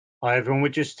Hi everyone, we're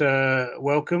just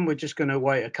welcome. We're just going to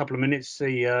wait a couple of minutes,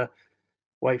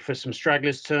 wait for some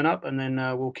stragglers to turn up, and then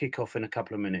we'll kick off in a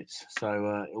couple of minutes.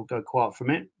 So it'll go quiet for a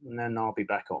minute, and then I'll be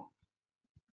back on.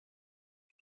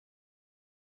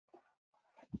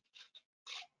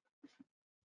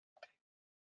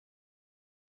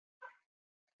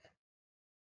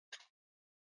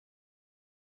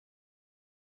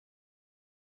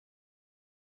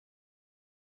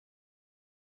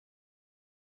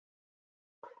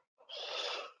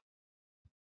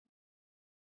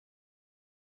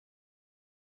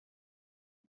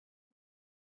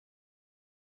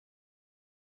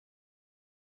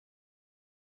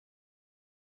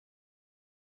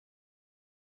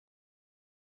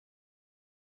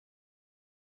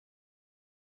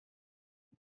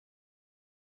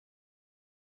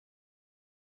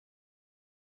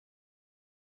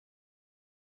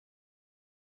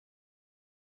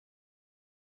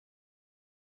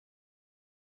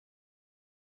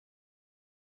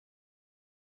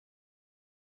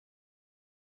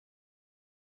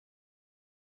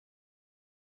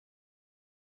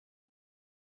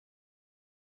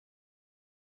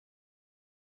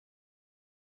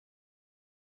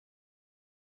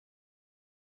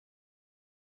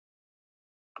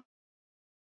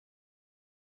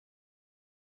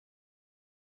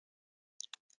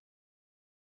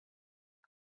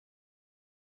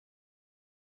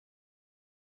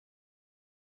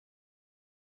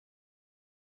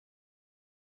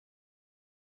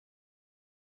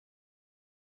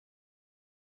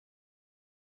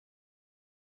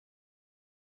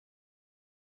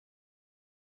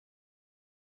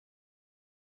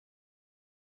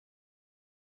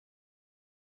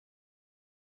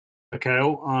 Okay,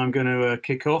 I'm going to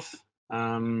kick off.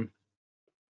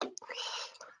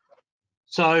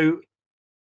 So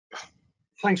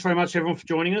thanks very much everyone for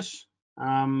joining us.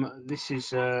 This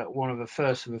is one of the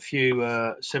first of a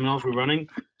few seminars we're running.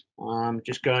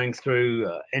 Just going through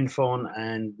NFON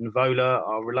and Nuvola,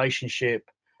 our relationship,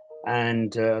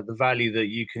 and the value that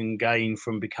you can gain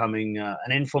from becoming an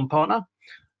NFON partner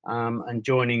and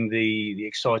joining the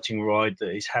exciting ride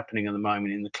that is happening at the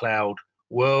moment in the cloud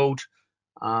world.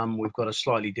 We've got a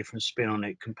slightly different spin on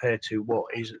it compared to what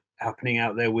is happening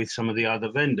out there with some of the other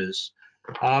vendors.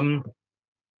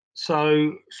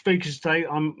 So speakers today,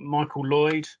 I'm Michael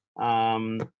Lloyd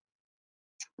from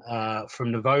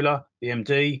Nuvola, the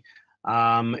MD.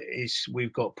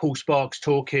 We've got Paul Sparks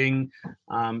talking.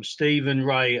 Steve and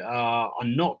Ray are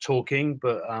not talking,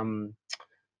 but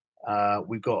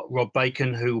we've got Rob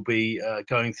Bacon who will be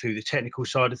going through the technical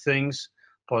side of things.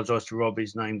 Apologise to Rob,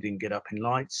 his name didn't get up in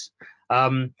lights.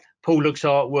 Paul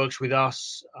works with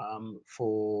us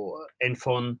for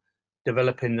NFON,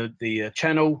 developing the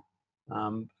channel,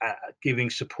 giving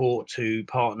support to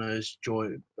partners,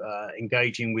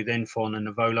 engaging with NFON and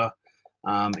Nuvola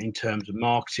in terms of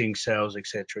marketing, sales,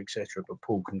 etc., etc. But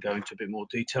Paul can go into a bit more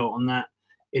detail on that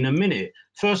in a minute.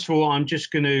 First of all, I'm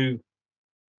just going to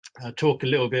talk a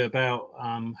little bit about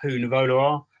who Nuvola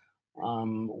are.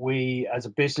 We, as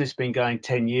a business, been going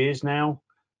 10 years now.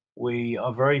 We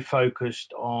are very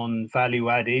focused on value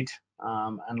added,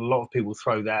 and a lot of people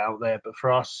throw that out there, but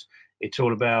for us, it's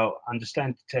all about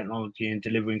understanding technology and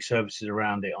delivering services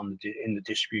around it in the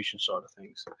distribution side of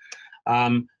things.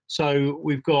 So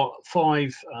we've got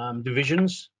 5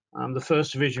 divisions. The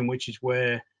first division, which is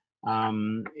where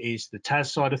is the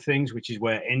TAS side of things, which is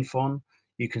where NFON.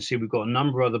 You can see we've got a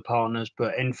number of other partners,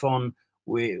 but NFON,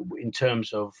 in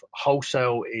terms of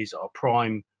wholesale, is our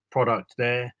prime product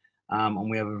there, and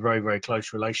we have a very, very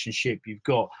close relationship. You've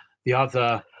got the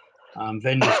other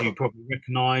vendors you probably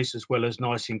recognise, as well as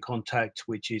Nice in Contact,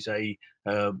 which is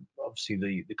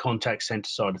obviously the contact centre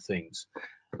side of things.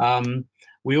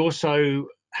 We also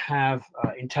have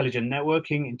intelligent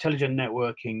networking. Intelligent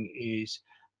networking is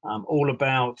all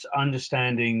about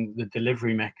understanding the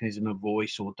delivery mechanism of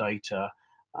voice or data,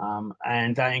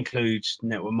 and that includes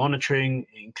network monitoring,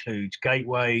 it includes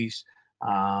gateways,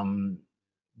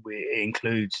 it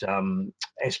includes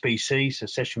SBC, so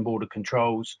session border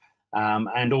controls,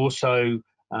 and also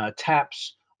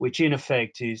taps, which in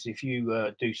effect is if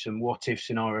you do some what if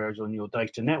scenarios on your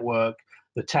data network,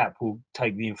 the tap will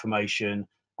take the information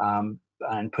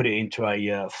and put it into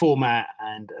a format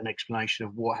and an explanation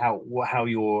of how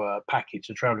your packets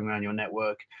are traveling around your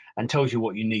network, and tells you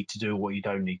what you need to do or what you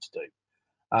don't need to do.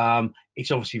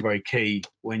 It's obviously very key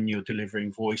when you're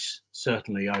delivering voice,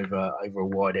 certainly over a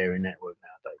wide area network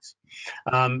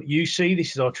nowadays. You see,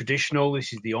 this is our traditional,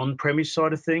 this is the on-premise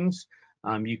side of things.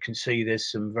 You can see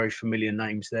there's some very familiar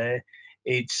names there.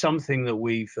 It's something that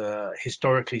we've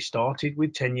historically started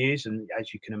with 10 years, and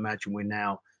as you can imagine, we're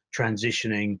now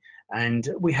transitioning, and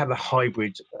we have a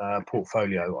hybrid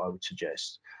portfolio, I would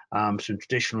suggest. Some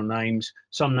traditional names,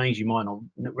 some names you might not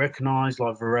recognize,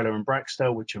 like Varela and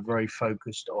Braxtel, which are very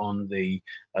focused on the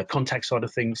contact side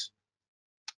of things.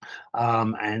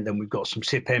 And then we've got some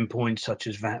SIP endpoints such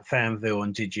as Fanvil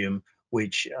and Digium,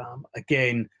 which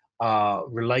again are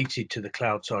related to the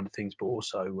cloud side of things, but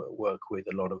also work with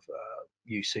a lot of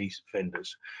UC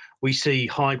vendors. We see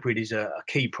hybrid is a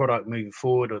key product moving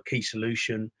forward, a key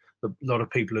solution that a lot of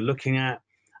people are looking at.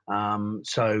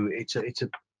 So it's a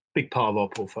big part of our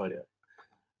portfolio.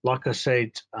 Like I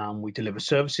said, we deliver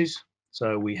services.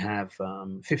 So we have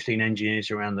 15 engineers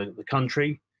around the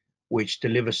country, which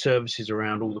deliver services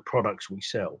around all the products we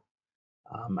sell.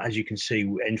 As you can see,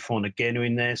 NFON again are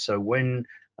in there. So when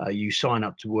you sign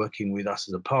up to working with us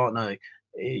as a partner,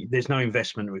 there's no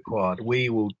investment required. We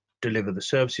will deliver the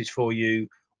services for you.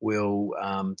 We'll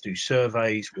do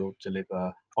surveys. We'll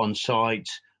deliver on-site.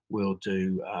 We'll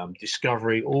do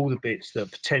discovery, all the bits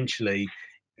that potentially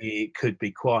it could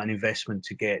be quite an investment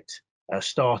to get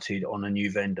started on a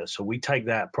new vendor. So we take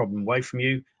that problem away from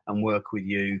you and work with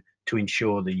you to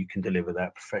ensure that you can deliver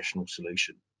that professional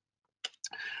solution.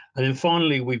 And then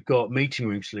finally, we've got meeting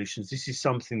room solutions. This is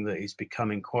something that is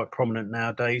becoming quite prominent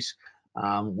nowadays.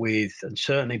 And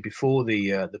certainly before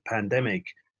the pandemic,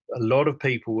 a lot of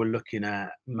people were looking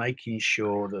at making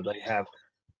sure that they have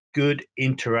good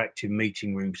interactive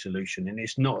meeting room solution. And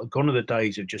it's not gone are the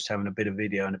days of just having a bit of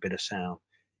video and a bit of sound.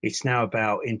 It's now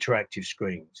about interactive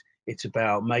screens. It's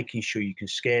about making sure you can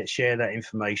share that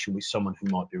information with someone who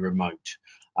might be remote.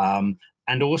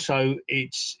 And also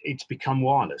it's become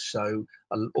wireless. So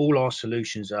all our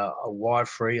solutions are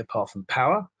wire-free apart from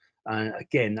power. And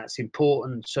again, that's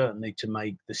important certainly to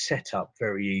make the setup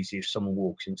very easy if someone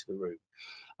walks into the room.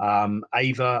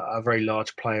 Ava, a very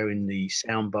large player in the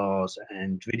sound bars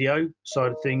and video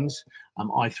side of things.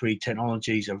 i3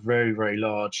 Technologies are very, very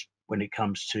large when it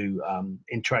comes to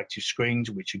interactive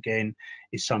screens, which again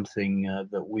is something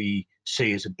that we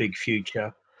see as a big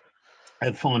future.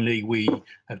 And finally, we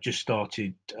have just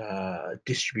started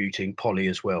distributing Poly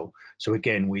as well. So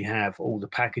again, we have all the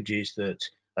packages that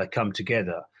come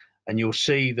together, and you'll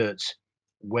see that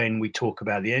when we talk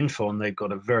about the NFON, they've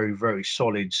got a very, very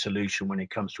solid solution when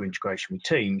it comes to integration with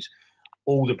Teams.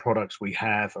 All the products we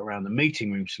have around the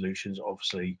meeting room solutions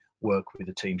obviously work with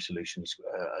the team solutions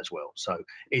as well. So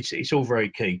it's all very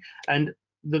key. And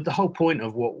the whole point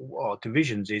of what our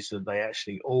divisions is that they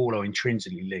actually all are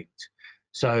intrinsically linked.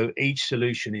 So each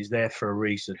solution is there for a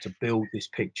reason to build this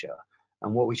picture.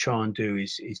 And what we try and do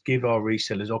is give our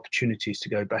resellers opportunities to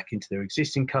go back into their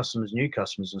existing customers, new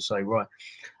customers, and say, right,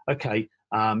 okay,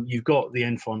 you've got the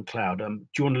NFON cloud. Do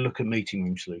you want to look at meeting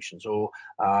room solutions? Or,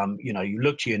 you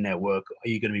look to your network, are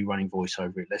you going to be running voice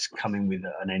over it? Let's come in with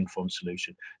an NFON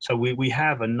solution. So we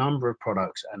have a number of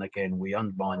products, and again, we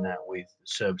underline that with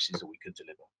services that we could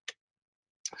deliver.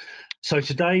 So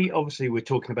today, obviously, we're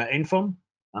talking about NFON.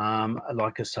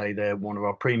 Like I say, they're one of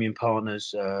our premium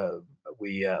partners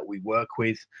we work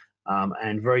with,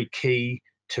 and very key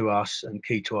to us and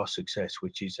key to our success,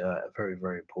 which is very,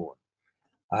 very important.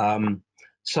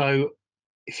 So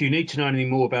if you need to know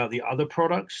anything more about the other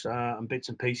products and bits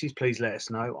and pieces, please let us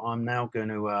know. I'm now going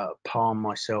to palm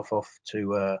myself off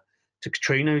to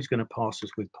Katrina, who's going to pass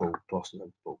us with Paul.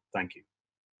 Thank you.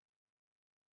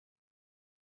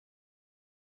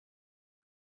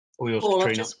 All yours, Paul,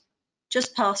 Katrina. I've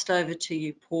just passed over to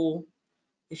you, Paul,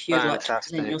 if you'd like to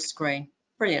present your screen.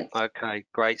 Brilliant. Okay,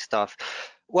 great stuff.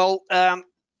 Well,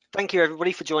 thank you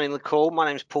everybody for joining the call. My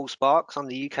name is Paul Sparks. I'm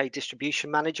the UK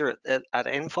Distribution Manager at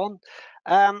NFON.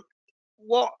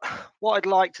 What I'd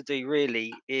like to do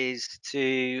really is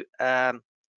to,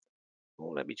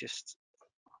 let me just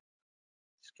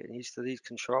get used to these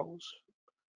controls.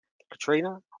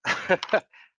 Katrina,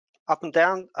 up and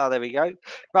down. Oh, there we go.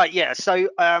 Right, yeah. So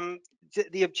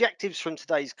the objectives from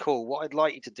today's call, what I'd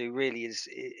like you to do really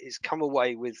is come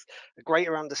away with a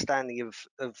greater understanding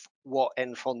of what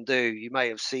NFON do. You may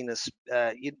have seen us,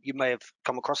 you may have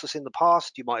come across us in the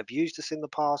past, you might have used us in the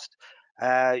past,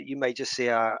 you may just see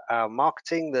our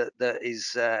marketing that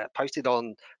is posted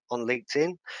on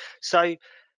LinkedIn. So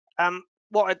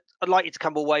what I'd like you to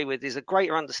come away with is a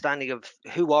greater understanding of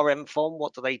who are NFON,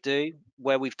 what do they do,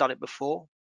 where we've done it before,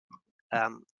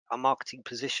 our marketing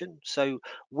position. So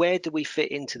where do we fit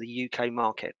into the UK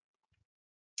market?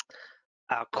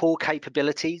 Our core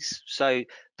capabilities, so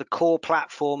the core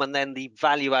platform and then the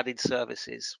value-added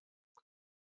services.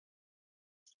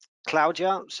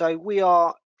 Cloudya, so we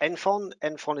are NFON.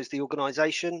 NFON is the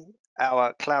organization.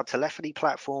 Our cloud telephony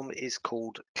platform is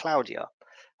called Cloudya.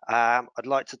 I'd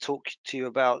like to talk to you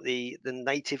about the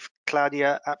native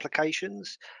Cloudya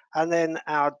applications. and then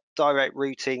our direct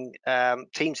routing,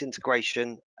 Teams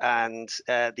integration, and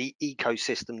the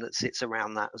ecosystem that sits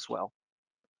around that as well.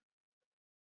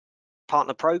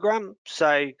 Partner program.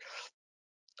 So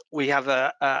we have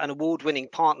an award-winning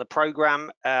partner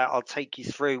program. I'll take you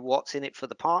through what's in it for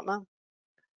the partner.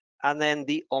 And then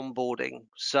the onboarding.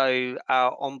 So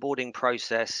our onboarding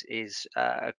process is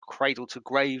a cradle to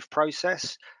grave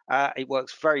process. It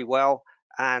works very well.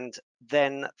 And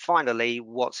then finally,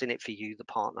 what's in it for you, the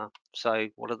partner? So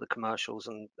what are the commercials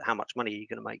and how much money are you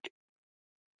going to make?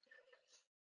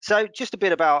 So just a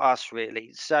bit about us,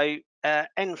 really. So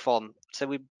NFON.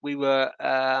 So we were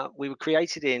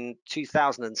created in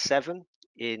 2007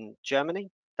 in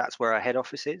Germany. That's where our head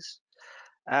office is.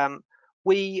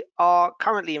 We are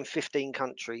currently in 15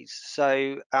 countries,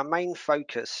 so our main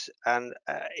focus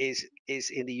is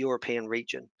in the European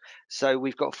region. So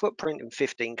we've got a footprint in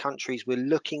 15 countries. We're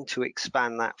looking to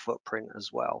expand that footprint as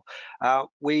well.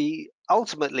 We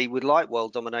ultimately would like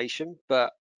world domination,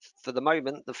 but for the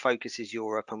moment, the focus is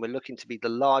Europe, and we're looking to be the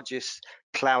largest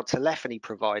cloud telephony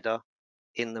provider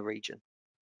in the region.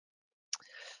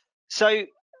 So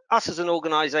us as an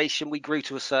organization, we grew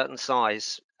to a certain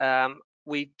size.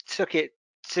 We took it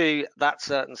to that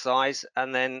certain size,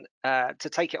 and then to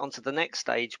take it on to the next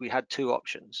stage, we had two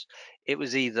options. It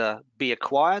was either be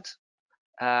acquired,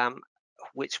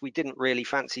 which we didn't really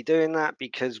fancy doing that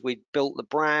because we'd built the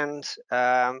brand.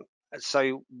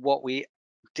 So what we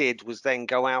did was then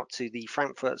go out to the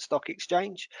Frankfurt Stock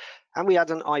Exchange, and we had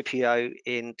an IPO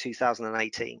in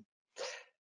 2018.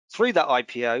 Through that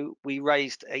IPO, we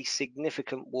raised a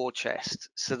significant war chest.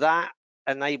 So that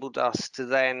enabled us to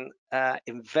then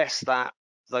invest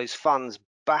those funds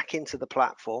back into the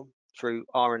platform through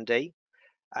R&D,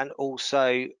 and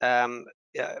also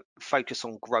focus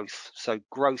on growth. So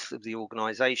growth of the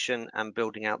organization and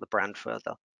building out the brand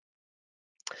further.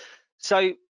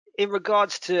 So in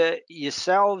regards to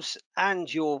yourselves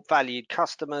and your valued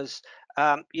customers,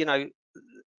 the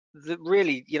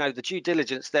due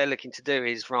diligence they're looking to do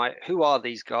is, right, who are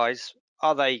these guys?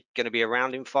 Are they going to be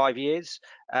around in 5 years?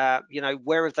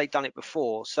 Where have they done it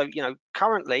before? So,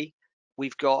 currently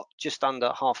we've got just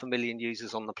under 500,000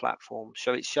 users on the platform.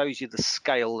 So it shows you the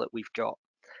scale that we've got.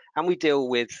 And we deal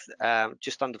with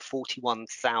just under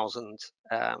 41,000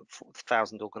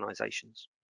 organizations.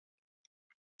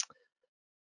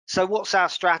 So what's our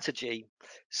strategy?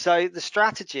 So the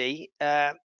strategy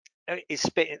is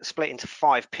split into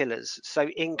 5 pillars. So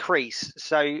increase.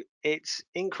 So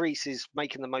increase is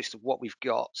making the most of what we've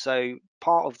got. So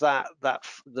part of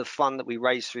the fund that we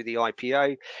raised through the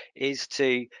IPO is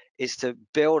to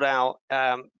build out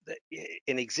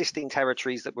in existing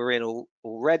territories that we're in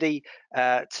already,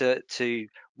 to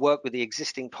work with the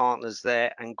existing partners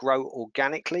there and grow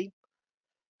organically.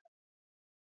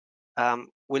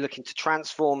 We're looking to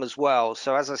transform as well.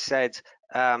 So as I said,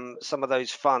 some of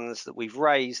those funds that we've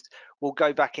raised will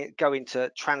go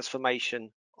into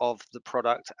transformation of the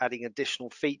product, adding additional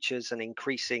features and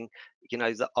increasing,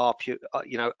 the ARPU,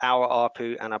 our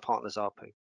ARPU and our partners'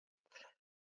 ARPU.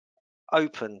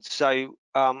 Open. So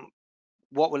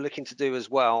what we're looking to do as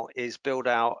well is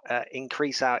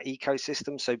increase our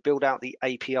ecosystem. So build out the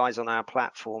APIs on our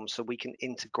platform so we can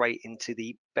integrate into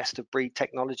the best of breed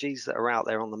technologies that are out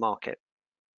there on the market.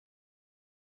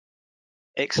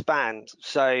 Expand.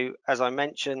 So as I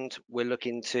mentioned, we're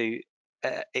looking to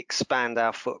expand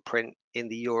our footprint in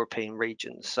the European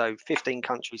region. So 15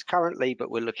 countries currently, but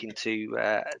we're looking to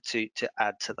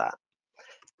add to that.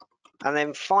 And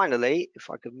then finally, if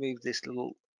I could move this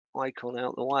little icon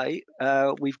out the way,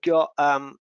 we've got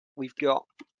a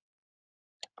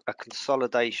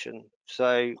consolidation.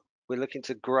 So we're looking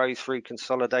to grow through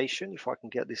consolidation. If I can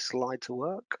get this slide to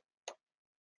work.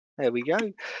 There we go.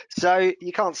 So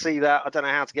you can't see that. I don't know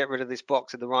how to get rid of this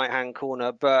box in the right hand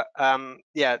corner, but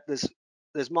yeah,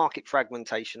 there's market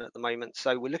fragmentation at the moment.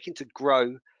 So we're looking to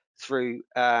grow through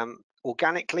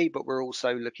organically, but we're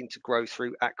also looking to grow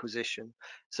through acquisition.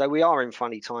 So we are in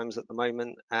funny times at the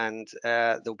moment, and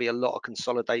there'll be a lot of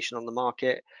consolidation on the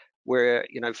market. We're,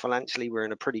 financially we're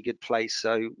in a pretty good place,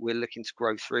 so we're looking to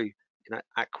grow through,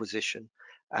 acquisition,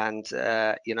 and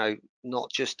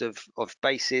not just of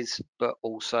bases, but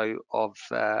also of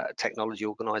technology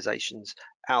organizations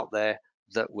out there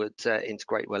that would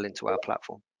integrate well into our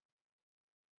platform.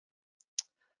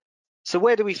 So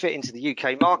where do we fit into the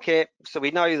UK market? So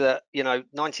we know that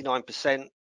 99%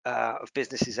 of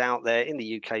businesses out there in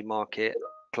the UK market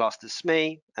classed as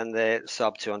SME, and they're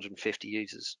sub 250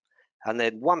 users, and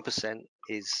then 1%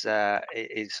 is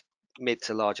mid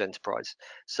to large enterprise,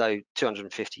 so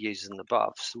 250 users and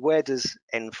above. So where does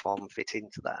NFON fit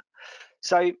into that?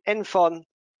 So NFON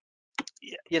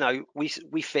you know, we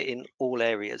fit in all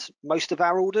areas. Most of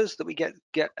our orders that we get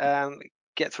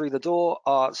through the door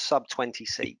are sub 20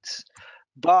 seats,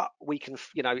 but we can,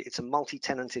 you know, it's a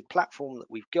multi-tenanted platform that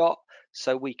we've got,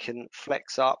 so we can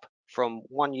flex up from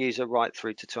 1 user right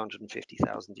through to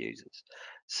 250,000 users.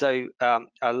 So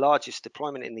our largest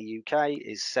deployment in the UK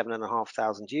is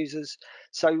 7,500 users,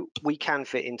 so we can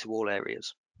fit into all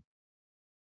areas.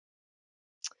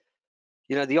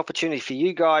 You know, the opportunity for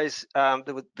you guys,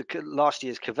 the last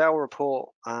year's Cavell report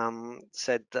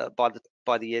said that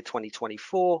by the year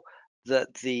 2024,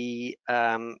 that the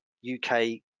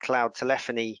UK cloud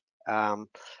telephony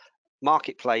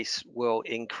marketplace will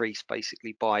increase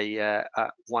basically by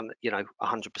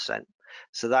 100%.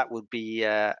 So that would be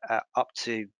up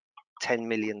to 10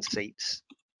 million seats,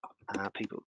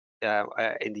 people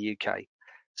in the UK.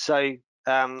 So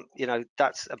you know,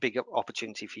 that's a big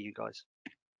opportunity for you guys.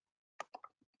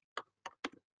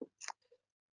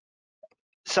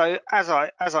 So as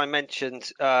I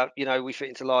mentioned, you know, we fit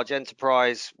into large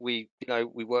enterprise. We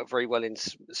work very well in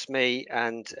SME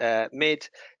and mid.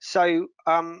 So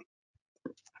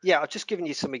yeah, I've just given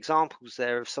you some examples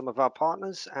there of some of our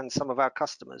partners and some of our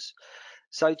customers.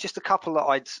 So just a couple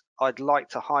that I'd like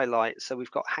to highlight. So we've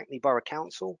got Hackney Borough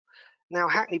Council. Now,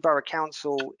 Hackney Borough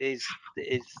Council is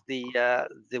the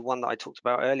one that I talked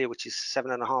about earlier, which is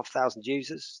 7,500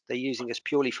 users. They're using us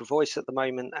purely for voice at the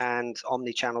moment and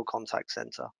omni-channel contact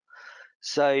center.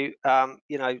 So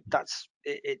you know,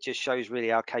 it just shows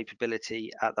really our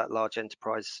capability at that large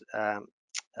enterprise part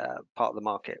of the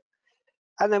market.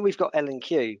 And then we've got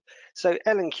L&Q. So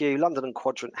L&Q, London and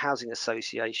Quadrant Housing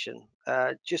Association,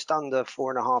 just under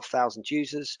 4,500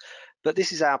 users, but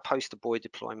this is our poster boy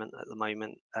deployment at the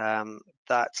moment.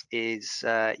 That is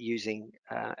using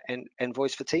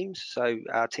Envoice for Teams, so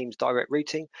our Teams direct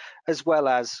routing, as well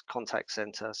as contact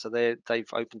center. So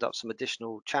they've opened up some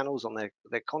additional channels on their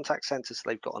contact center, so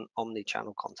they've got an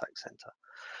omni-channel contact center.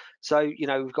 So, you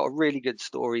know, we've got a really good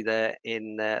story there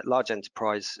in large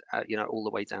enterprise, you know, all the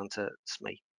way down to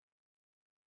SME.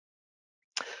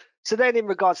 So then in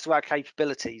regards to our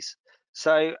capabilities,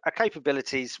 so our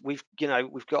capabilities, we've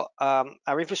got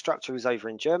our infrastructure is over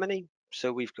in Germany.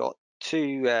 So we've got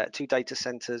two data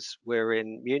centers. We're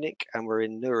in Munich and we're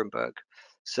in Nuremberg.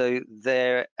 So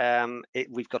there,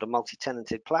 we've got a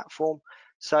multi-tenanted platform.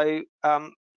 So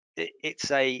it's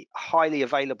a highly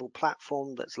available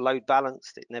platform that's load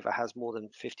balanced. It never has more than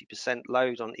 50%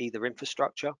 load on either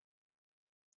infrastructure.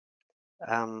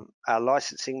 Our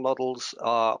licensing models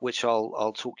are, which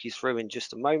I'll talk you through in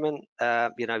just a moment.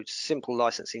 You know, simple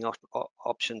licensing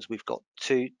options. We've got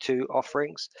two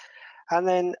offerings, and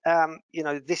then you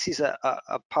know, this is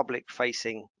a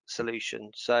public-facing solution.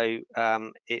 So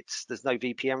there's no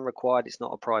VPN required. It's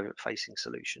not a private-facing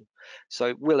solution.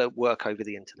 So will it work over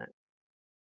the internet?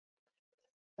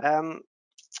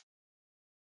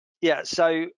 Yeah,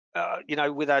 so you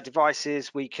know, with our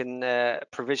devices, we can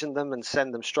provision them and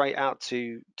send them straight out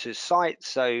to site.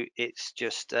 So it's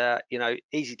just you know,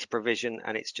 easy to provision,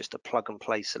 and it's just a plug and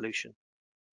play solution.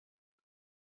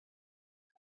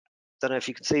 Don't know if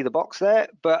you can see the box there,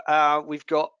 but we've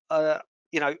got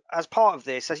you know, as part of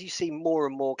this, as you see more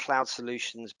and more cloud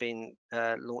solutions being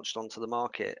launched onto the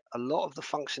market, a lot of the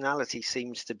functionality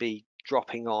seems to be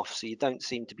dropping off. So you don't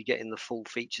seem to be getting the full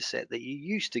feature set that you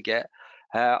used to get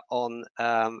on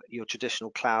your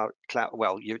traditional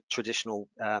your traditional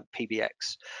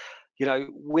PBX. You know,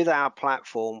 with our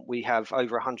platform, we have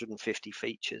over 150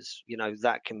 features. You know,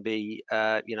 that can be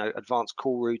you know, advanced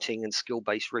call routing and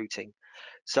skill-based routing.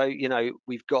 So, you know,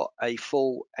 we've got a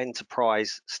full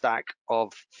enterprise stack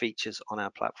of features on our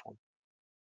platform.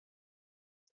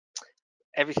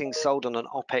 Everything's sold on an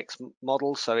OPEX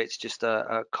model, so it's just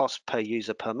a cost per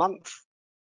user per month.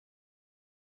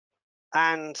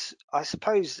 And I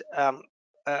suppose,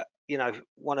 you know,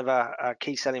 one of our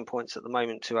key selling points at the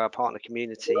moment to our partner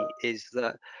community is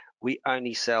that we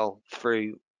only sell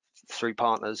through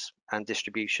partners and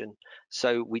distribution,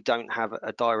 so we don't have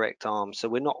a direct arm. So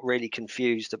we're not really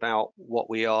confused about what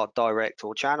we are, direct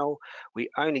or channel. We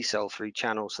only sell through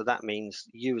channel, so that means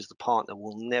you as the partner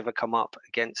will never come up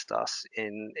against us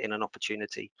in an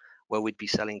opportunity where we'd be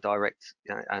selling direct,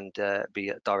 you know, and be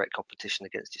a direct competition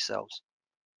against yourselves.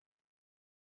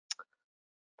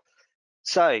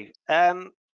 So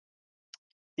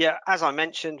yeah, as I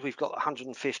mentioned, we've got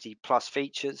 150 plus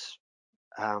features.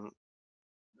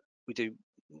 We do,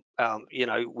 you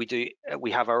know,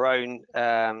 we have our own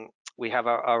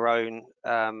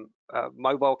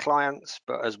mobile clients,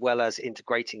 but as well as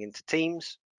integrating into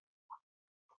Teams.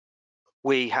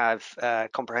 We have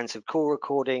comprehensive call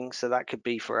recording, so that could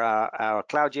be for our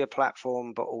Cloudya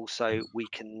platform, but also we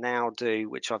can now do,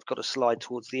 which I've got a slide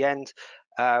towards the end,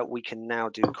 we can now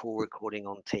do call recording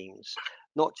on Teams.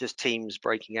 Not just Teams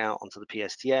breaking out onto the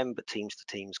PSTN, but Teams to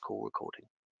Teams call recording.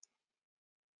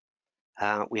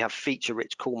 We have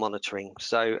feature-rich call monitoring.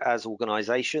 So as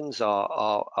organisations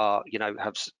are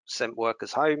have sent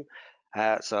workers home,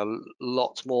 so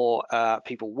lots more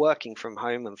people working from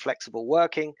home and flexible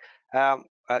working. How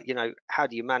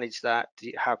do you manage that?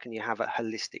 How can you have a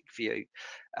holistic view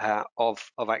of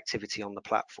activity on the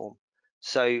platform?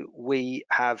 So we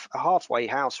have a halfway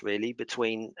house really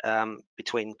between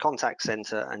contact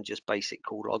center and just basic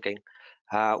call logging,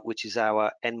 which is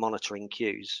our end monitoring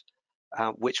queues.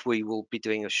 Which we will be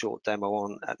doing a short demo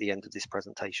on at the end of this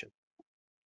presentation.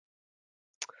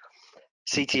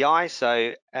 CTI,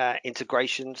 so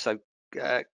integration, so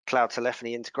cloud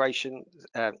telephony integration,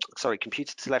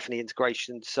 computer telephony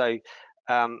integration. So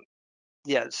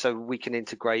so we can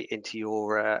integrate into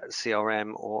your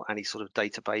CRM or any sort of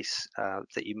database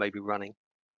that you may be running.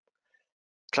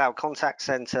 Cloud contact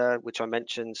center, which I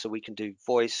mentioned, so we can do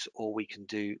voice or we can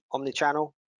do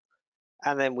omnichannel.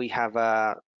 And then we have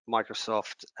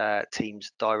Microsoft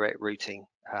Teams direct routing,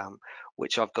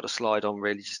 which I've got a slide on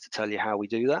really just to tell you how we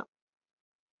do that.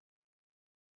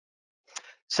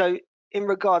 So in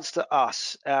regards to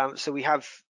us, so we have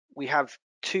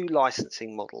two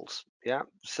licensing models. Yeah.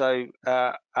 So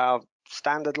our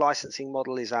standard licensing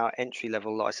model is our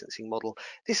entry-level licensing model.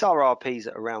 This RRP is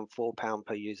at around £4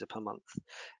 per user per month.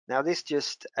 Now this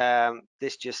just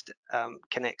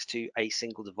connects to a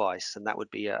single device, and that would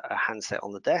be a handset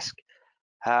on the desk.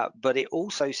 But it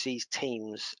also sees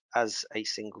Teams as a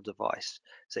single device.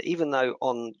 So even though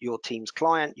on your Teams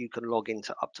client you can log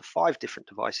into up to 5 different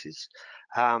devices,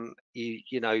 the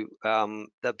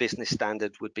business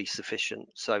standard would be sufficient.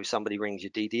 So somebody rings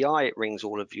your DDI, it rings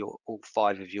all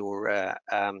 5 of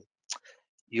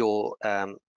your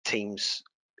Teams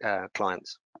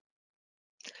clients.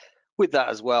 With that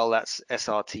as well, that's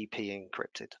SRTP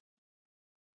encrypted.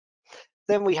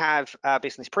 Then we have our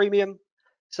Business Premium.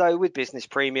 So with Business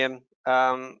Premium,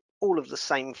 all of the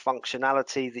same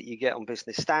functionality that you get on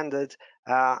Business Standard,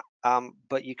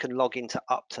 but you can log into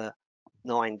up to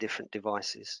 9 different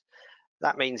devices.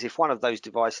 That means if one of those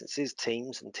devices is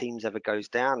Teams and Teams ever goes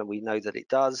down, and we know that it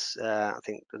does, I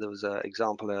think there was an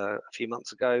example a few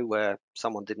months ago where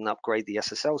someone didn't upgrade the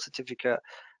SSL certificate,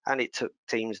 and it took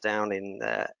Teams down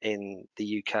in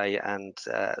the UK and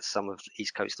some of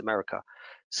East Coast America.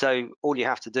 So all you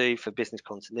have to do for business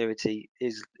continuity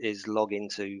is log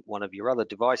into one of your other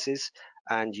devices,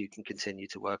 and you can continue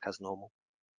to work as normal.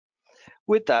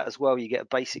 With that as well, you get a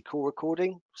basic call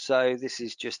recording. So this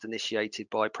is just initiated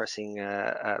by pressing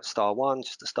 *1,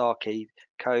 just a star key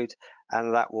code,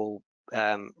 and that will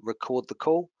record the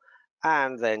call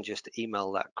and then just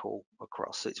email that call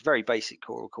across. So it's very basic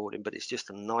call recording, but it's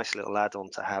just a nice little add-on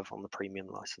to have on the premium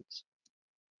license.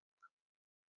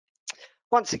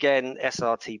 Once again,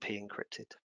 SRTP encrypted.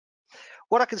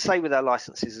 What I can say with our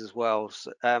licenses as well,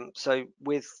 so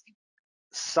with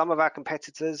some of our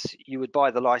competitors, you would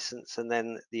buy the license and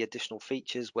then the additional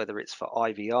features, whether it's for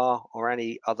IVR or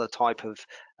any other type of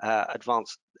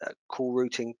advanced call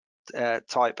routing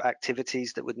type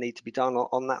activities that would need to be done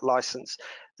on that license,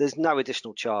 there's no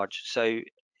additional charge. So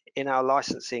in our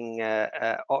licensing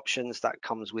options, that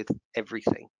comes with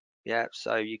everything. Yeah,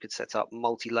 so you could set up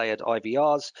multi-layered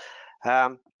IVRs,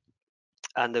 and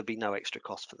there'd be no extra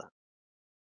cost for that.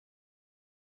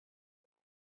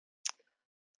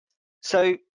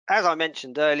 So as I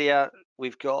mentioned earlier,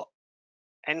 we've got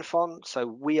NFON. So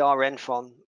we are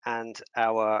NFON, and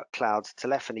our cloud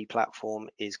telephony platform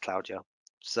is Cloudya.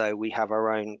 So we have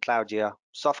our own Cloudya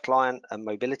soft client and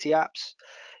mobility apps.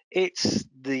 It's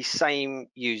the same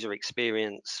user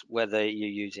experience whether you're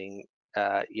using,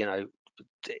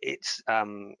 it's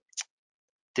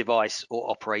device or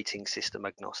operating system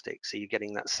agnostic. So you're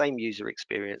getting that same user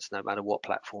experience no matter what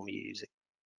platform you're using.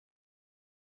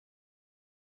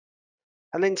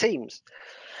 And then Teams.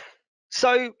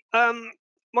 So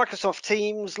Microsoft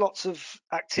Teams, lots of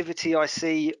activity I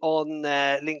see on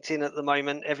LinkedIn at the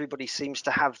moment. Everybody seems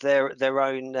to have their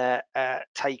own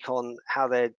take on how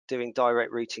they're doing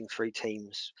direct routing through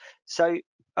Teams. So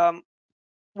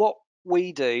what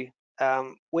we do,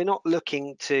 we're not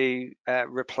looking to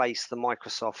replace the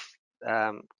Microsoft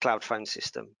cloud phone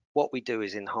system. What we do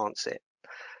is enhance it.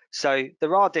 So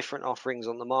there are different offerings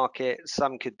on the market.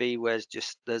 Some could be where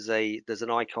there's an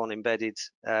icon embedded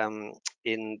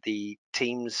in the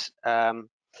Teams, where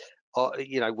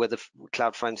the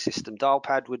cloud phone system dial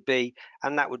pad would be,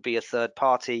 and that would be a third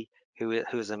party. who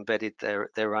has embedded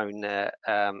their own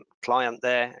client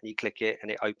there, and you click it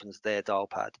and it opens their dial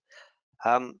pad.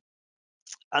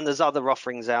 And there's other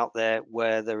offerings out there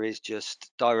where there is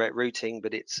just direct routing,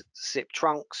 but it's SIP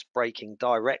trunks breaking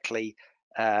directly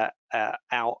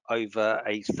out over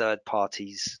a third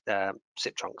party's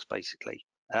SIP trunks, basically.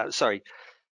 Sorry,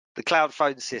 the cloud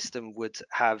phone system would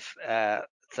have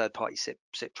third-party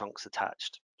SIP trunks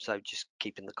attached, so just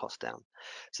keeping the cost down.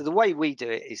 So the way we do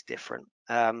it is different.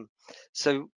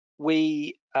 So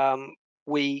we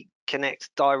connect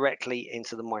directly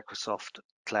into the Microsoft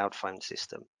cloud phone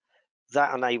system.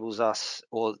 That enables us,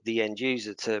 or the end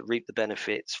user, to reap the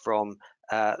benefits from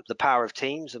the power of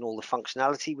Teams and all the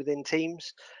functionality within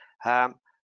Teams.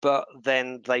 But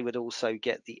then they would also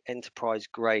get the enterprise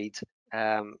grade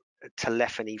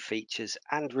telephony features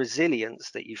and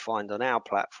resilience that you find on our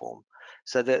platform,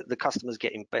 so that the customer's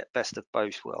getting best of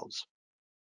both worlds.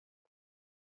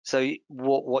 So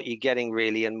what you're getting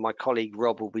really, and my colleague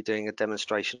Rob will be doing a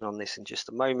demonstration on this in just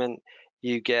a moment,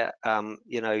 you get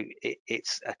you know,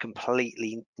 it's a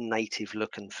completely native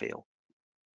look and feel.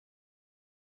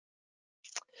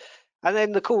 And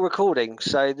then the call recording.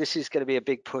 So this is going to be a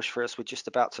big push for us. We're just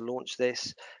about to launch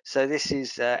this. So this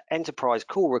is enterprise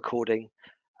call recording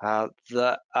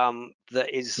that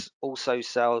is also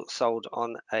sold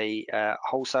on a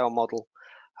wholesale model.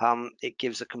 It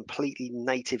gives a completely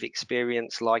native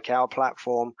experience like our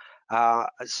platform.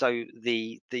 So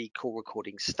the call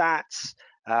recording stats,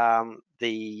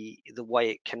 the way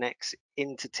it connects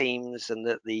into Teams, and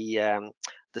that the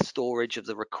storage of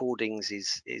the recordings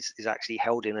is actually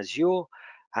held in Azure.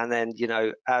 And then, you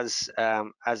know, as a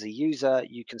user,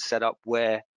 you can set up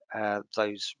where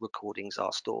those recordings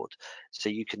are stored. So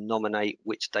you can nominate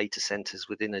which data centers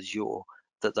within Azure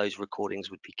that those recordings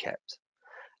would be kept.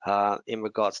 In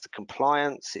regards to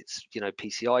compliance, it's, you know,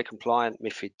 PCI compliant,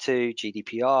 MiFID II,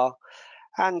 GDPR,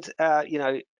 and you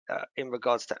know, in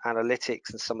regards to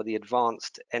analytics and some of the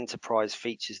advanced enterprise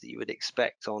features that you would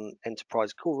expect on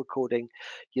enterprise call recording,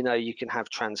 you know, you can have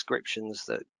transcriptions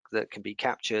that can be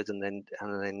captured and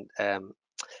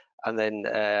then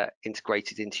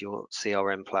integrated into your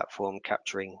CRM platform,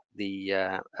 capturing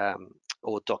the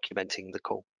or documenting the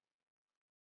call.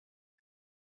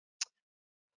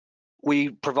 We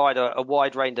provide a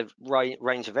wide range of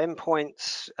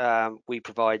endpoints. We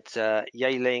provide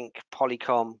Yealink,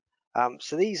 Polycom.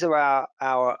 So these are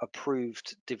our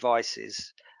approved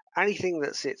devices. Anything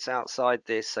that sits outside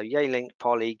this, so Yealink,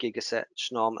 Poly, Gigaset,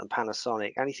 Schnom, and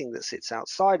Panasonic, anything that sits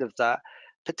outside of that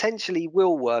potentially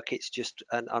will work. It's just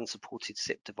an unsupported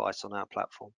SIP device on our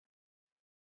platform.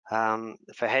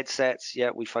 For headsets, yeah,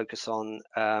 we focus on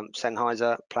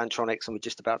Sennheiser, Plantronics, and we're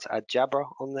just about to add Jabra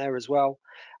on there as well.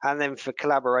 And then for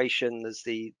collaboration, there's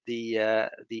the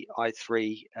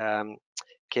i3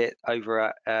 kit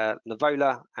over at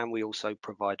Nuvola, and we also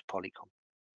provide Polycom.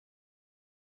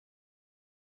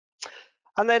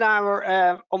 And then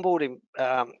our onboarding,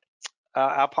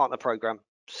 our partner program.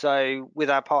 So with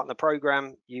our partner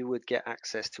program, you would get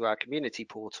access to our community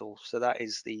portal. So that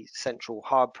is the central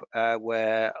hub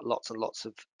where lots and lots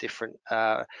of different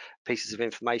pieces of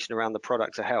information around the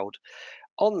product are held.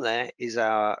 On there is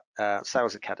our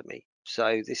sales academy.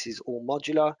 So this is all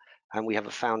modular, and we have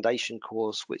a foundation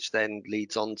course which then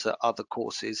leads on to other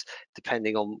courses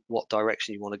depending on what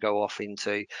direction you want to go off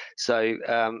into. So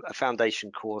a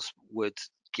foundation course would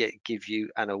give you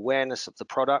an awareness of the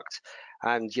product,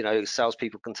 and you know,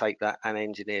 salespeople can take that, and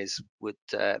engineers would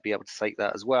be able to take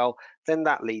that as well. Then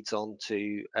that leads on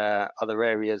to other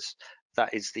areas.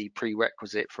 That is the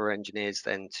prerequisite for engineers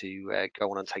then to go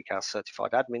on and take our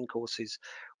certified admin courses,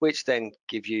 which then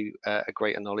give you a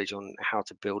greater knowledge on how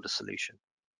to build a solution.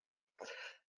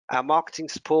 Our marketing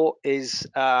support is,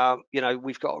 you know,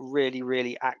 we've got a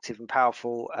really active and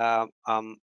powerful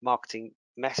marketing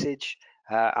message.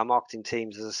 Our marketing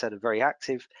teams, as I said, are very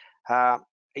active,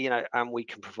 you know, and we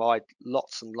can provide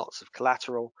lots and lots of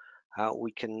collateral.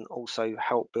 We can also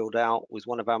help build out with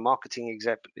one of our marketing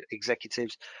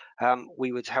executives.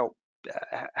 We would help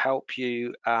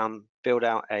you build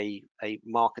out a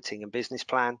marketing and business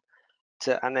plan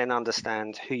and then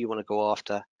understand who you want to go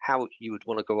after, how you would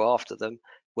want to go after them,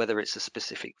 whether it's a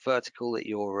specific vertical that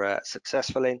you're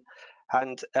successful in,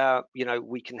 and you know,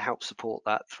 we can help support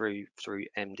that through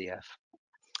MDF.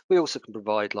 We also can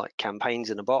provide like campaigns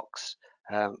in a box,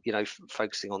 you know,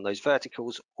 focusing on those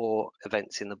verticals, or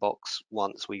events in the box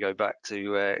once we go back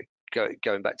to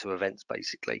going back to events,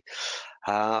 basically.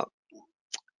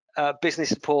 Business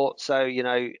support, so you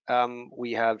know,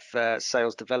 we have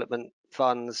sales development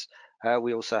funds.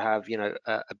 We also have, you know,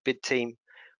 a bid team.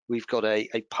 We've got a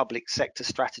public sector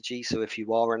strategy, so if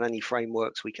you are in any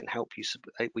frameworks, we can help you.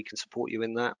 We can support you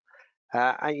in that.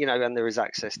 And and there is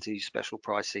access to special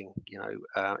pricing.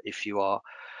 If you are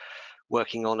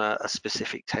working on a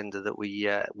specific tender that we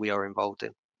are involved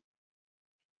in.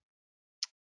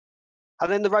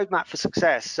 And then the roadmap for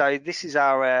success. So this is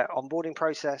our onboarding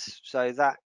process. So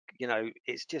that,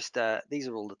 it's just these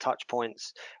are all the touch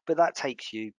points, but that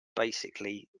takes you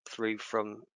basically through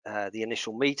from the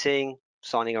initial meeting,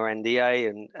 signing our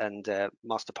NDA and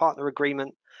master partner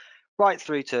agreement, right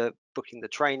through to booking the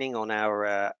training on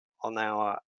our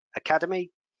academy,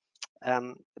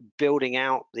 building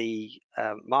out the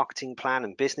marketing plan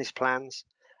and business plans,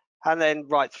 and then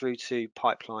right through to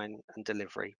pipeline and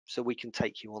delivery, so we can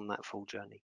take you on that full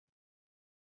journey.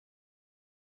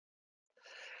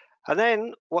 And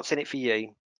then what's in it for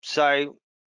you? So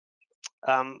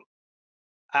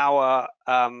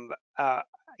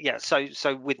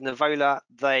so with Nuvola,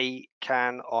 they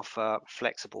can offer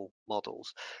flexible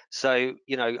models. So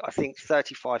I think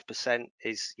 35%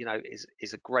 is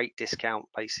a great discount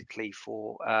basically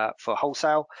for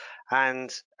wholesale,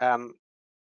 and I'll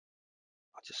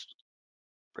just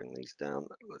bring these down.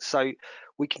 So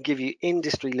we can give you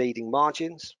industry leading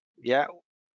margins.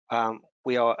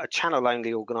 We are a channel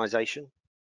only organization.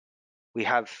 We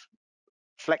have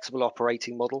flexible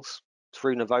operating models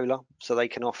through Nuvola, so they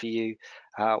can offer you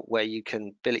where you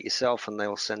can bill it yourself and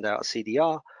they'll send out a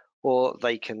CDR, or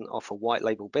they can offer white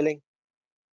label billing.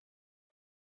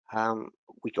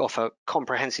 We offer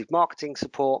comprehensive marketing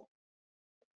support,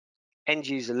 end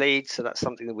user leads, so that's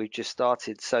something that we've just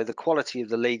started. So the quality of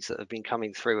the leads that have been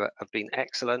coming through have been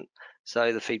excellent.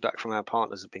 So the feedback from our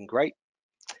partners have been great.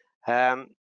 There's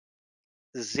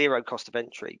zero cost of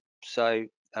entry. So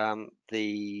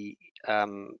the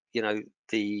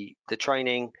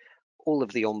training, all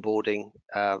of the onboarding,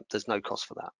 there's no cost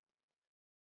for that.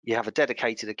 You have a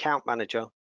dedicated account manager,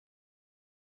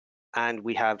 and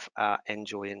we have our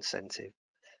Enjoy incentive.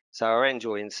 So our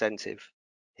Enjoy incentive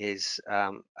is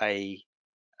a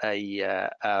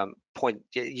point.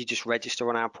 You just register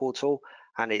on our portal,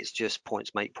 and it's just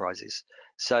points make prizes.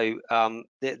 So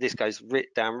this goes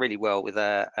down really well with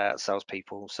our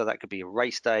salespeople. So that could be a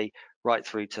race day right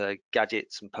through to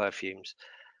gadgets and perfumes.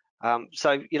 So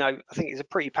I think it's a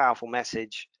pretty powerful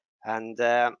message, and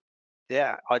I'd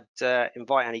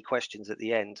invite any questions at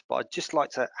the end, but I'd just like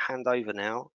to hand over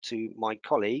now to my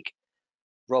colleague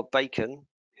Rob Bacon,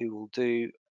 who will do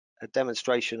a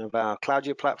demonstration of our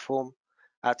Cloudya platform,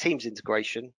 our Teams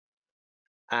integration,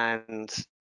 and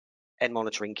end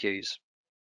monitoring queues.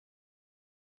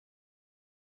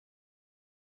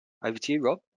 Over to you,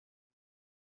 Rob.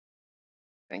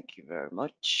 Thank you very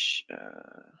much.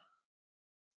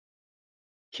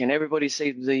 Can everybody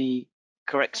see the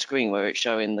correct screen where it's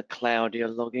showing the Cloudya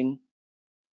login?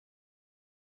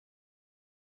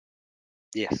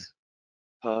 Yes.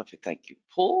 Perfect, thank you,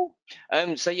 Paul.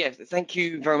 So yeah, thank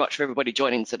you very much for everybody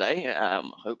joining today.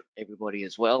 Hope everybody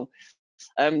is well.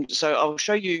 So I'll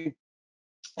show you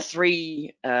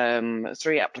three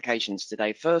applications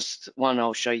today. First one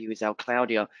I'll show you is our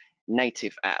Cloudya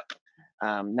native app.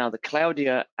 Now the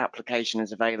Cloudya application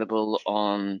is available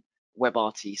on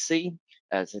WebRTC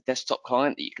as a desktop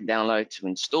client that you can download to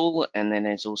install, and then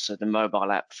there's also the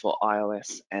mobile app for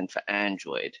iOS and for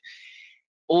Android.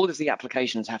 All of the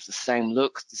applications have the same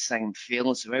look, the same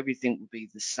feel, so everything will be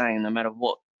the same no matter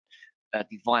what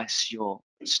device your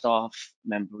staff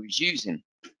member is using.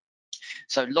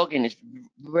 So login is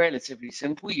relatively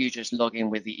simple. You just log in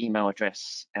with the email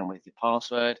address and with your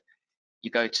password.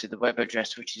 You go to the web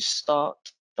address, which is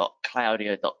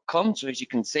start.cloudya.com. So as you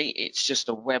can see, it's just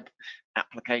a web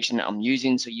application that I'm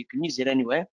using, so you can use it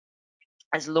anywhere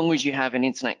as long as you have an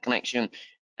internet connection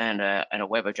and a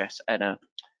web address and a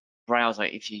browser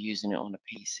if you're using it on a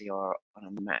PC or on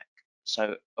a Mac.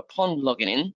 So upon logging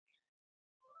in,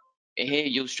 here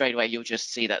you'll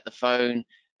just see that the phone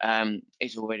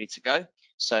is all ready to go.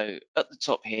 So at the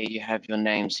top here you have your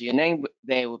name. So your name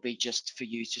there will be just for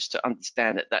you just to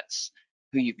understand that that's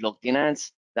who you've logged in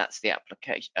as. That's the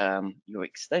application, your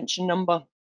extension number.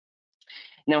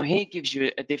 Now here gives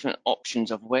you a different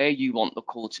options of where you want the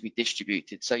call to be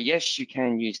distributed. So yes, you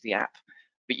can use the app,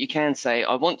 but you can say,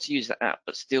 I want to use the app,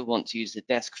 but still want to use the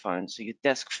desk phone. So your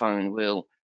desk phone will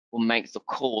make the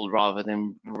call rather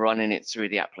than running it through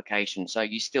the application. So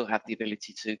you still have the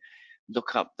ability to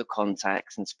look up the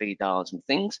contacts and speed dials and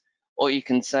things. Or you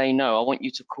can say, no, I want you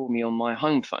to call me on my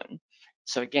home phone.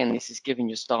 So again, this is giving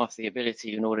your staff the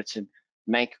ability in order to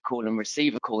make a call and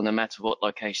receive a call no matter what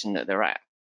location that they're at.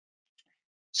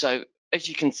 So as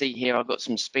you can see here, I've got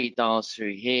some speed dials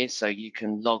through here, so you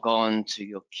can log on to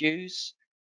your queues.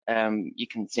 you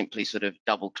can simply sort of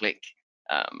double click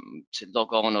to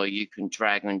log on, or you can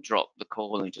drag and drop the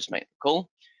call and just make the call.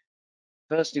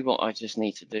 Firstly, what I just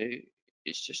need to do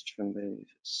is just remove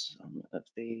some of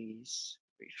these,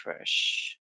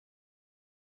 refresh.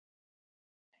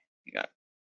 There you go.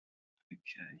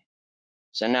 Okay.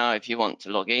 So now if you want to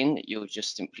log in, you'll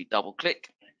just simply double click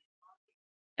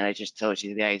and it just tells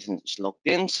you the agent's logged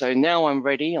in. So now I'm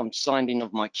ready, I'm signed in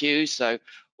of my queue. So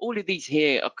all of these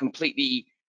here are completely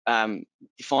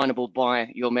definable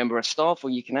by your member of staff, or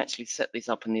you can actually set this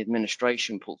up in the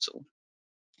administration portal.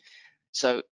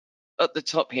 So at the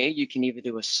top here, you can either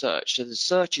do a search. So the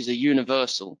search is a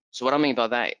universal. So what I mean by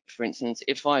that, for instance,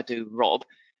 if I do Rob,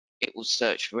 it will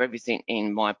search for everything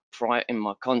in my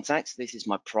contacts. This is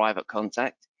my private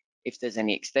contact. If there's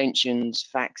any extensions,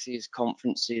 faxes,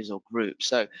 conferences, or groups.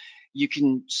 So you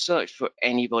can search for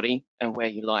anybody and where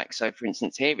you like. So for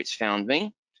instance, here it's found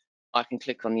me. I can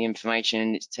click on the information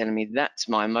and it's telling me that's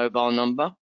my mobile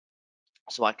number.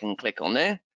 So I can click on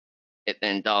there. It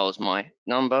then dials my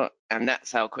number, and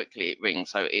that's how quickly it rings.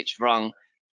 So it's rung,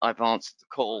 I've answered the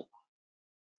call,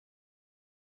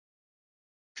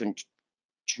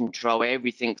 control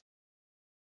everything.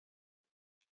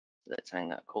 Let's hang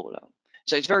that call up.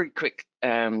 So it's very quick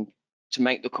to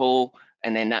make the call,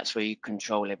 and then that's where you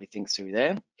control everything through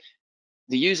there.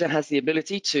 The user has the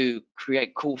ability to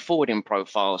create call forwarding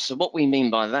profiles. So what we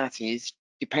mean by that is,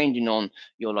 depending on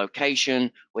your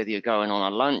location, whether you're going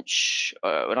on a lunch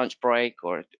break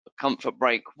or a comfort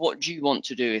break, what do you want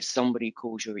to do if somebody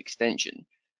calls your extension?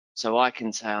 So I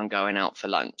can say I'm going out for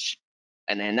lunch,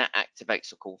 and then that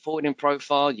activates a call forwarding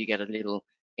profile. You get a little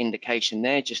indication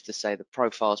there just to say the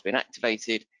profile's been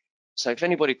activated. So if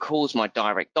anybody calls my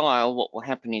direct dial, what will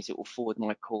happen is it will forward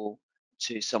my call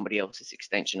to somebody else's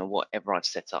extension or whatever I've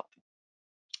set up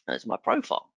as my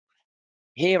profile.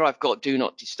 Here I've got do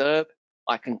not disturb.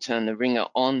 I can turn the ringer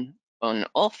on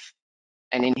off,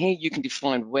 and in here you can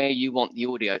define where you want the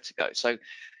audio to go. So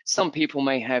some people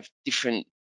may have different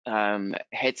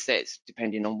headsets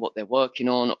depending on what they're working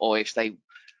on, or if they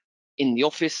in the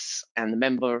office and the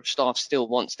member of staff still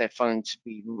wants their phone to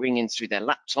be ringing through their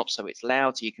laptop so it's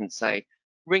loud, so you can say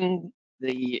ring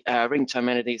the ringtone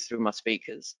melody through my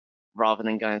speakers rather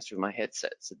than going through my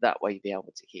headset, so that way you'll be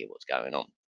able to hear what's going on.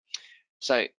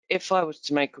 So if I was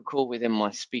to make a call within my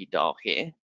speed dial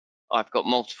here, I've got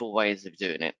multiple ways of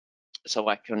doing it. So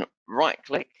I can right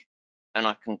click and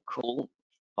I can call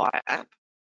via app,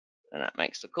 and that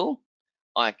makes the call.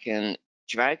 I can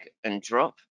drag and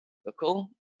drop the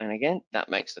call, and again, that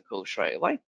makes the call straight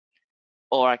away.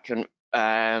 Or I can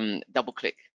double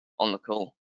click on the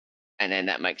call, and then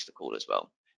that makes the call as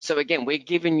well. So again, we're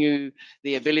giving you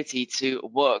the ability to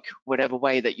work whatever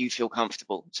way that you feel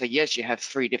comfortable. So yes, you have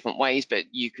 3 different ways, but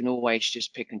you can always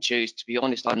just pick and choose. To be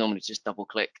honest, I normally just double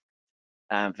click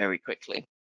very quickly.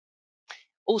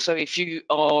 Also, if you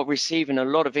are receiving a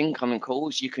lot of incoming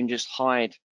calls, you can just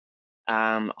hide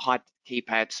the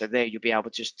keypad. So there you'll be able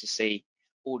just to see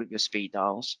all of your speed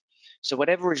dials. So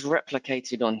whatever is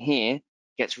replicated on here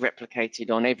gets replicated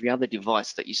on every other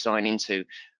device that you sign into,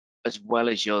 as well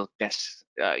as your desk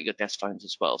phones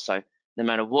as well. So no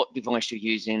matter what device you're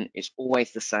using, it's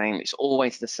always the same. It's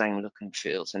always the same look and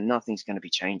feel, so nothing's going to be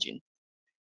changing.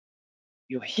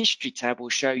 Your history tab will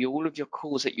show you all of your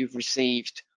calls that you've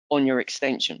received on your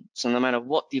extension. So no matter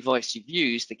what device you've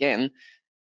used, again,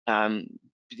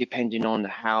 depending on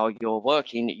how you're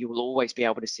working, you will always be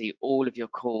able to see all of your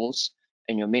calls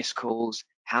and your missed calls,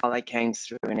 how they came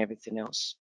through and everything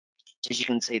else. As you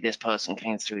can see, this person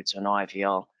came through to an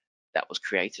IVR that was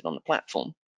created on the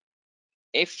platform.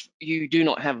 If you do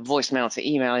not have voicemail to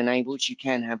email enabled, you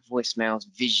can have voicemails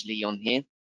visually on here.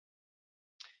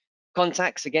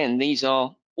 Contacts, again, these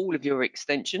are all of your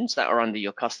extensions that are under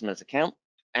your customer's account,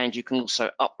 and you can also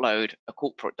upload a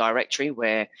corporate directory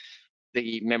where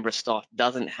the member of staff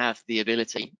doesn't have the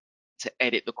ability to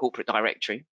edit the corporate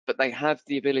directory, but they have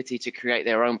the ability to create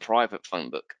their own private phone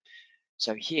book.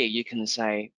 So here you can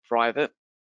say private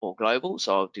or global,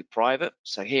 so I'll do private.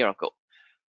 So here I've got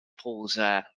Paul's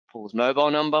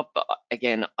mobile number, but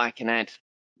again, I can add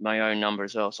my own number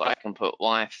as well. So I can put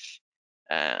wife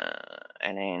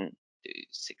and then do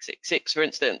 666, for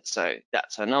instance. So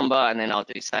that's her number, and then I'll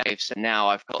do save. So now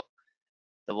I've got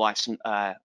the wife's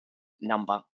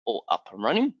number all up and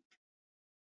running.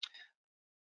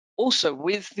 Also,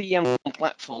 with the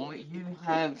platform, you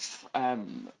have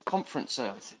conference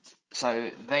services. So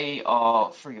they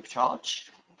are free of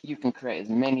charge. You can create as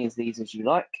many of these as you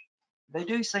like. They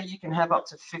do say you can have up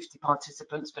to 50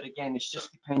 participants, but again, it's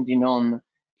just depending on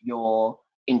your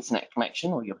internet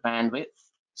connection or your bandwidth.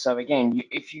 So again,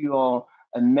 if you are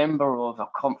a member of a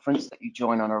conference that you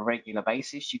join on a regular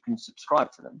basis, you can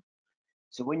subscribe to them.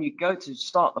 So when you go to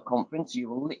start the conference, you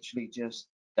will literally just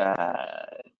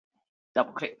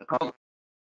double click the conference,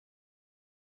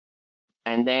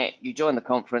 and there you join the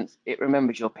conference. It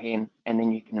remembers your PIN, and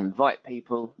then you can invite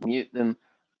people, mute them,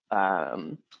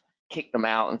 kick them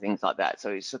out, and things like that.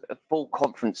 So it's a full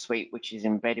conference suite which is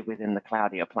embedded within the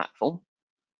Cloudya platform.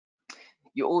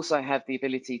 You also have the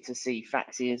ability to see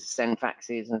faxes, send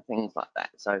faxes, and things like that.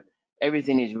 So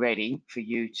everything is ready for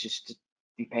you, just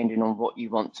depending on what you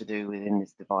want to do within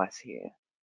this device here.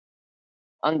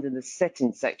 Under the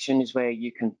settings section is where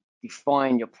you can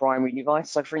define your primary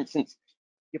device. So for instance,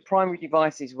 your primary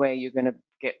device is where you're going to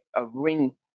get a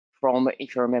ring from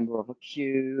if you're a member of a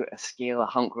queue, a skill, a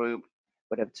hunt group,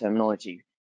 whatever terminology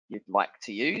you'd like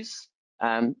to use.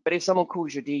 But if someone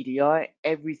calls your DDI,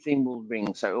 everything will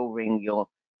ring. So it will ring your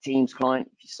Teams client,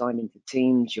 if you sign into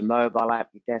Teams, your mobile app,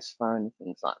 your desk phone,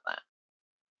 things like that.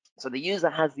 So the user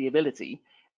has the ability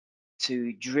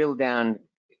to drill down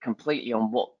completely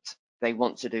on what they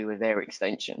want to do with their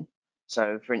extension.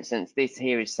 So for instance, this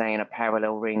here is saying a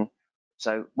parallel ring.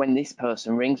 So when this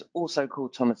person rings, also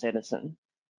called Thomas Edison,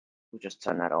 we'll just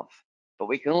turn that off. But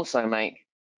we can also make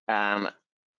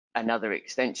another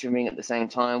extension ring at the same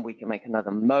time. We can make another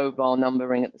mobile number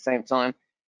ring at the same time.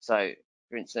 So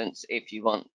for instance, if you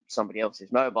want somebody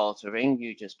else's mobile to ring,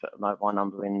 you just put a mobile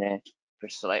number in there,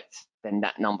 push select, then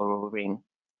that number will ring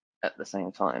at the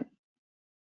same time.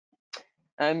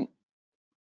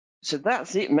 So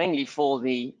that's it mainly for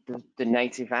the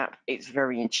native app. It's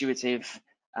very intuitive.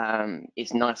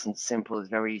 It's nice and simple. It's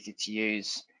very easy to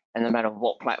use. And no matter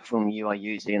what platform you are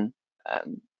using,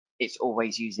 it's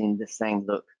always using the same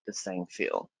look, the same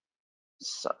feel.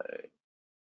 So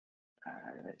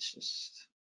let's just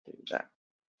do that.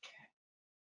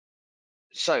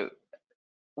 So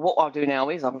what I'll do now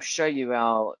is I'll show you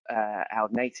our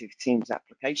native Teams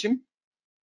application.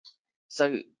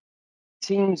 So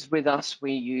Teams with us,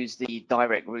 we use the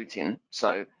direct routing.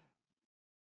 So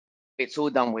it's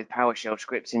all done with PowerShell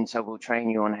scripting, so we'll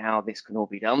train you on how this can all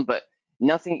be done, but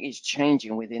nothing is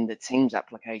changing within the Teams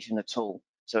application at all.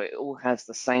 So it all has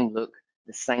the same look,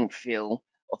 the same feel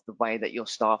of the way that your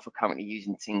staff are currently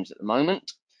using Teams at the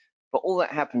moment. But all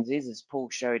that happens is, as Paul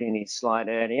showed in his slide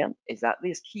earlier, is that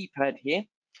this keypad here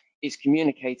is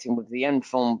communicating with the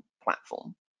NFON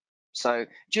platform. So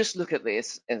just look at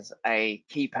this as a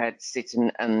keypad sitting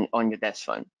on your desk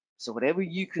phone. So whatever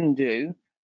you can do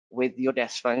with your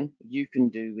desk phone, you can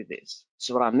do with this.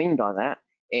 So what I mean by that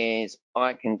is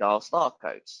I can dial star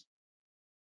codes.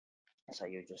 So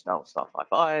you just dial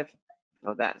 *55.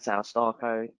 So that's our star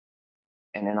code.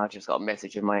 And then I just got a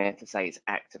message in my ear to say it's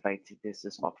activated. This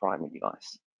is my primary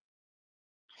device.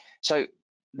 So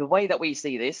the way that we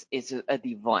see this is a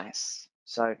device.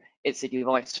 So it's a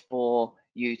device for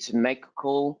you to make a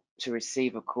call, to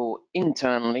receive a call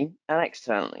internally and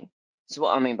externally. So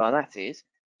what I mean by that is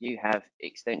you have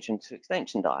extension to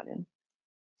extension dialing.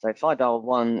 So if I dial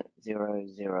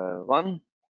 1001,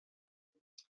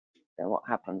 then what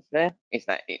happens there is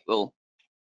that it will,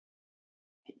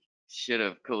 should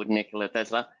have called Nikola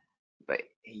Tesla, but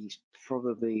he's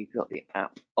probably got the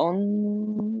app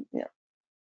on. Yeah.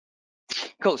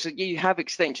 Cool. So you have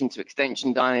extension to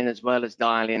extension dialing, as well as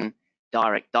dialing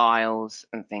direct dials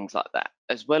and things like that,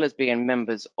 as well as being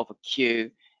members of a queue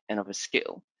and of a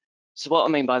skill. So what I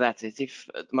mean by that is, if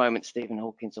at the moment Stephen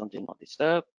Hawkins on Do Not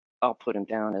Disturb, I'll put him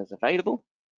down as available.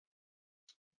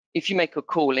 If you make a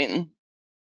call in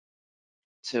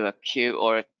to a queue,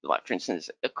 or like for instance,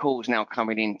 a call is now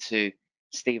coming into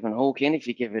Stephen Hawking, if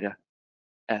you give it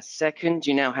a second,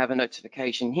 you now have a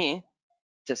notification here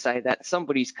to say that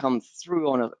somebody's come through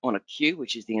on a queue,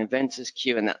 which is the inventor's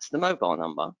queue, and that's the mobile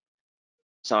number.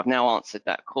 So I've now answered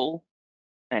that call,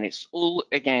 and it's all,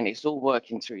 again, it's all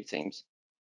working through Teams.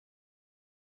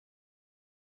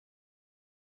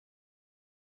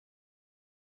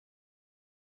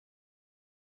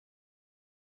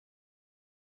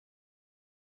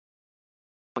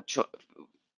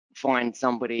 Find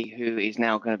somebody who is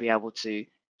now going to be able to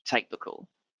take the call.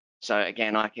 So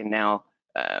again, I can now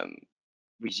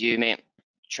resume it,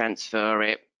 transfer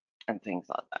it, and things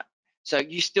like that. So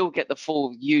you still get the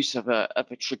full use of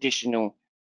a traditional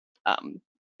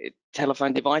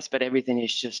telephone device, but everything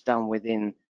is just done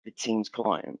within the Teams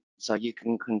client. So you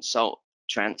can consult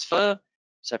transfer.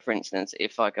 So for instance,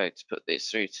 if I go to put this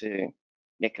through to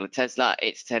Nikola Tesla,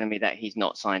 it's telling me that he's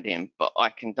not signed in, but I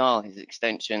can dial his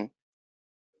extension,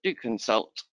 do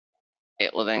consult,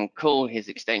 it will then call his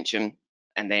extension,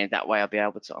 and then that way I'll be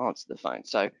able to answer the phone.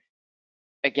 So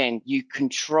again, you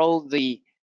control the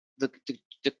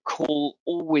call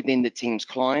all within the Teams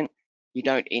client. You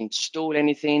don't install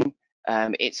anything.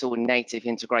 It's all native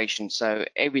integration. So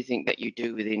everything that you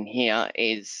do within here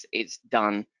is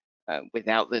done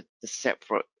without the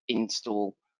separate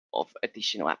install of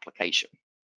additional application.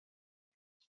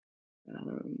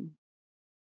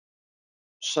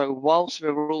 So whilst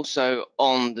we're also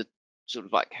on the sort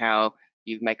of like how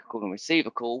you make a call and receive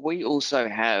a call, we also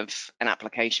have an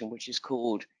application which is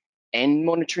called End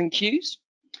Monitoring Queues.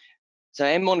 So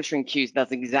End Monitoring Queues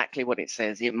does exactly what it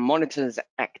says. It monitors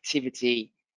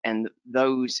activity and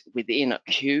those within a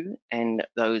queue and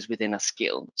those within a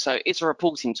skill. So it's a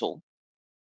reporting tool.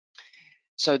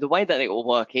 So the way that it will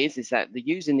work is that the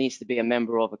user needs to be a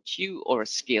member of a queue or a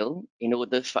skill in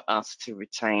order for us to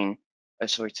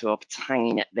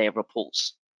obtain their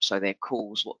reports. So their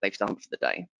calls, what they've done for the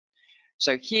day.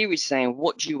 So here is saying,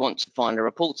 what do you want to find a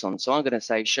report on? So I'm going to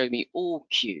say, show me all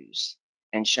queues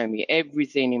and show me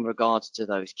everything in regards to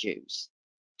those queues.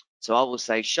 So I will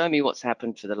say, show me what's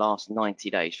happened for the last 90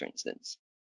 days, for instance.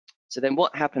 So then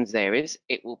what happens there is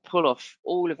it will pull off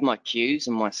all of my queues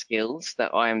and my skills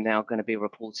that I am now going to be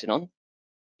reporting on.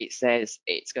 It says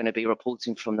it's going to be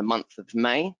reporting from the month of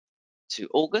May to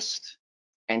August.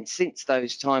 And since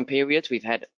those time periods, we've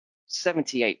had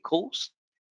 78 calls,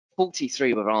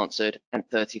 43 were answered and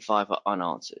 35 are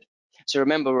unanswered. So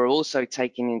remember, we're also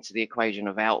taking into the equation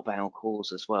of outbound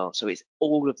calls as well. So it's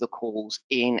all of the calls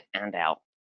in and out.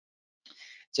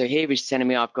 So here is telling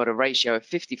me I've got a ratio of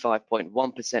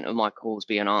 55.1% of my calls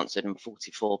being answered and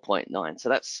 44.9. So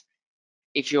that's,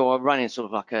 if you're running sort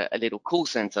of like a little call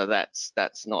center, that's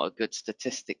not a good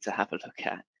statistic to have a look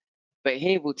at. But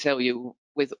here will tell you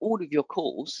with all of your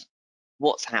calls,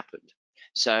 what's happened.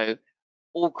 So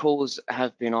all calls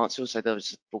have been answered. So there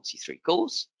was 43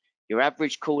 calls, your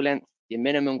average call length, your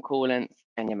minimum call length,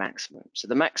 and your maximum. So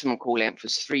the maximum call length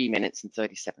was 3 minutes and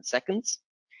 37 seconds.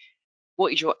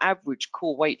 What is your average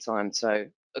call wait time? So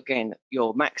again,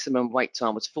 your maximum wait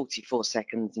time was 44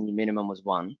 seconds and your minimum was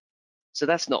 1. So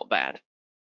that's not bad.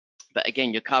 But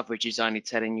again, your coverage is only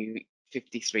telling you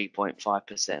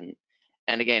 53.5%.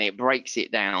 And again, it breaks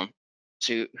it down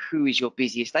to who is your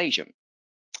busiest agent.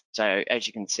 So as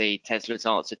you can see, Tesla's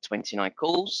answered 29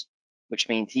 calls, which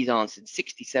means he's answered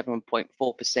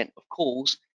 67.4% of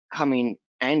calls coming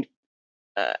and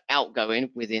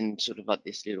outgoing within sort of like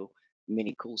this little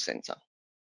mini call center.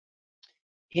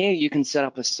 Here you can set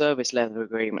up a service level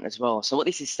agreement as well. So what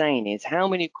this is saying is how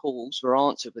many calls were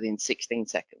answered within 16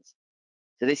 seconds.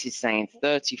 So this is saying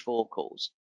 34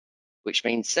 calls, which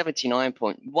means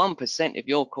 79.1% of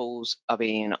your calls are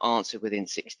being answered within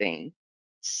 16,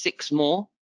 6 more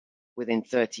within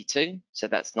 32, so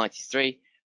that's 93.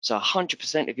 So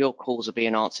 100% of your calls are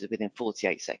being answered within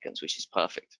 48 seconds, which is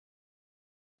perfect.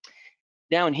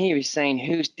 Down here is saying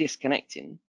who's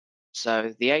disconnecting.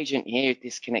 So the agent here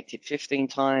disconnected 15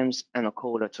 times and a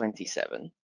caller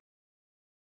 27.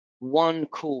 1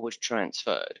 call was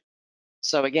transferred.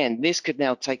 So again, this could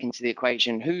now take into the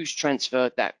equation who's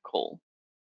transferred that call.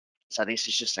 So this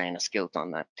is just saying a skill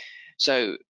done that.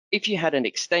 So if you had an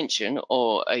extension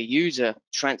or a user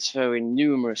transferring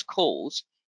numerous calls,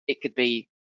 it could be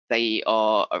they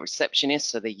are a receptionist,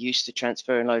 so they're used to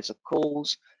transferring loads of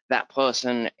calls. That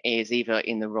person is either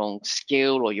in the wrong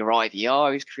skill or your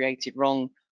IVR is created wrong,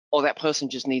 or that person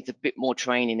just needs a bit more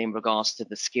training in regards to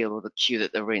the skill or the queue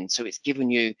that they're in. So it's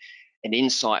given you an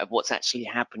insight of what's actually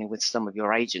happening with some of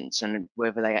your agents and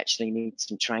whether they actually need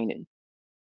some training.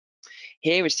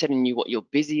 Here is telling you what your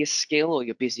busiest skill or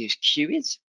your busiest queue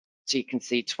is. So you can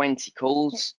see 20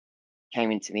 calls came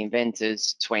into the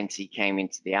inventors, 20 came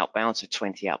into the outbound, so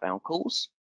 20 outbound calls,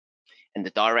 and the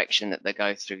direction that they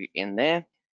go through in there.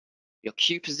 Your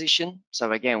queue position,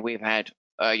 so again, we've had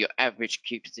your average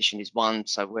queue position is 1,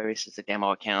 so where this is a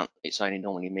demo account, it's only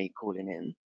normally me calling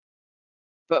in.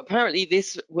 But apparently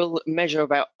this will measure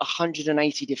about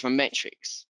 180 different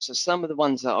metrics. So some of the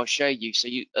ones that I'll show you, so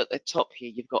you at the top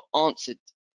here, you've got answered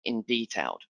in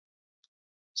detailed.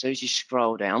 So as you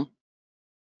scroll down,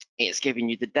 it's giving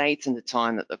you the date and the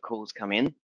time that the calls come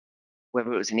in,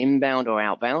 whether it was an inbound or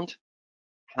outbound,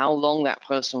 how long that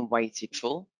person waited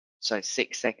for, so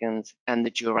 6 seconds, and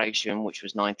the duration, which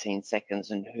was 19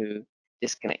 seconds, and who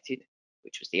disconnected,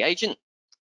 which was the agent,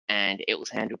 and it was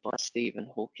handled by Stephen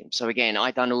Hawkins. So again,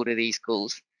 I done all of these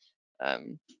calls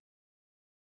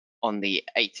on the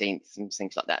 18th and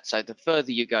things like that. So the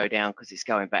further you go down, because it's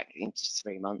going back into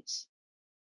 3 months.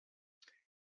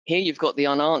 Here you've got the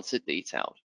unanswered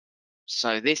detailed.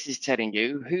 So this is telling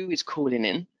you who is calling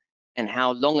in and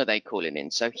how long are they calling in.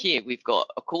 So here we've got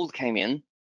a call came in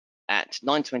at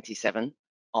 9:27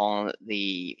 on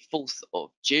the 4th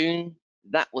of June.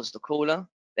 That was the caller.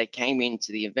 They came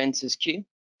into the inventors queue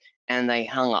and they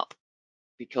hung up.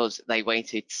 because they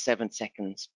waited 7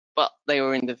 seconds, but they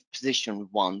were in the position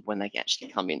 1 when they actually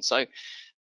come in. So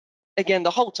again, the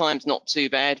whole time's not too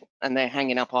bad, and they're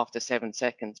hanging up after 7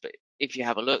 seconds. But if you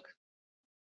have a look,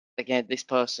 again, this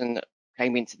person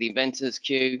came into the inventors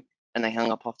queue and they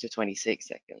hung up after 26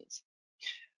 seconds.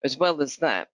 As well as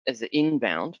that, as the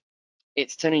inbound,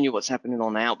 it's telling you what's happening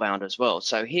on the outbound as well.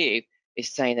 So here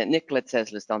it's saying that Nikola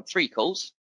Tesla's done 3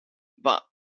 calls, but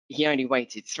he only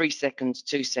waited 3 seconds,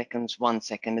 2 seconds, 1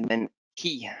 second, and then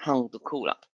he hung the call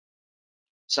up.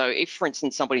 So if, for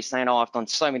instance, somebody's saying, oh, I've done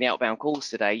so many outbound calls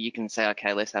today, you can say,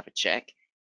 okay, let's have a check.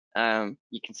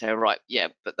 You can say, right, yeah,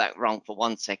 but that rung for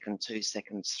 1 second, 2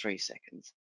 seconds, 3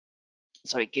 seconds.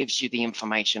 So it gives you the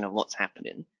information of what's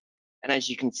happening. And as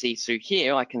you can see through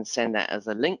here, I can send that as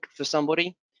a link for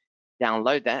somebody,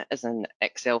 download that as an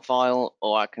Excel file,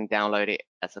 or I can download it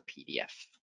as a PDF.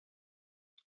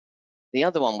 The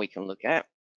other one we can look at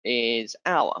is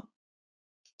hour.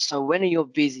 So when are your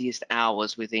busiest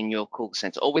hours within your call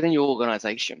center or within your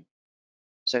organization?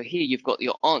 So here you've got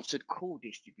your answered call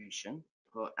distribution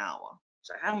per hour.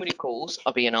 So how many calls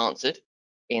are being answered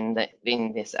in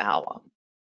this hour?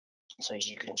 So as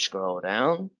you can scroll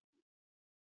down,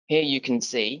 here you can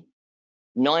see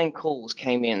 9 calls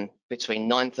came in between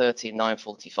 9:30 and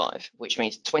 9:45, which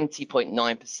means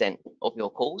 20.9% of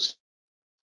your calls.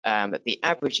 The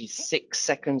average is 6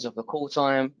 seconds of the call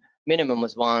time, minimum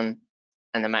was 1,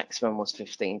 and the maximum was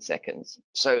 15 seconds.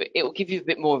 So it will give you a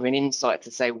bit more of an insight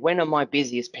to say, when are my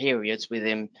busiest periods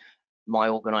within my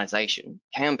organization?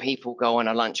 Can people go on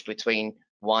a lunch between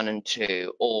 1 and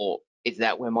 2, or is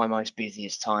that where my most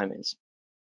busiest time is?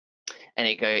 And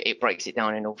it breaks it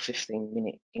down in all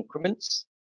 15-minute increments.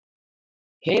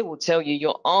 Here will tell you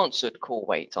your answered call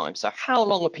wait time. So how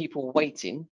long are people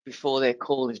waiting before their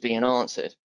call is being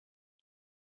answered?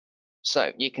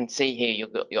 So you can see here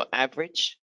you've got your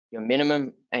average, your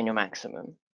minimum, and your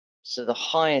maximum. So the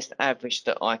highest average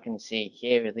that I can see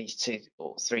here are these 2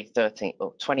 or 3, 13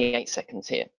 or 28 seconds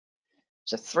here.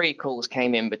 So 3 calls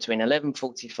came in between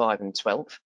 11:45 and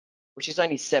 12, which is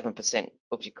only 7%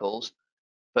 of your calls,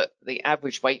 but the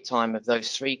average wait time of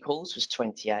those 3 calls was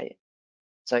 28.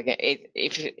 So again,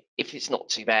 if it's not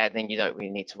too bad, then you don't really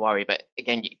need to worry. But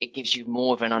again, it gives you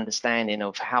more of an understanding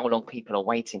of how long people are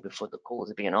waiting before the calls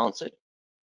are being answered,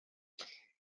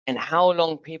 and how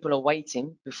long people are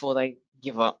waiting before they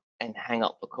give up and hang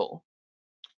up the call.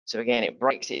 So again, it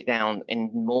breaks it down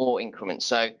in more increments.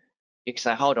 So you can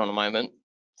say, hold on a moment,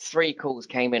 3 calls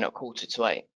came in at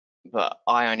 7:45, but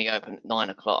I only opened at 9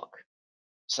 o'clock.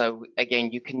 So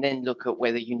again, you can then look at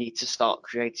whether you need to start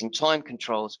creating time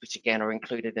controls, which again are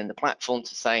included in the platform,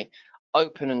 to say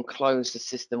open and close the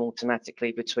system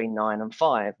automatically between 9 and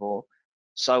 5 or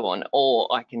so on. Or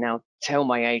I can now tell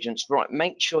my agents, right,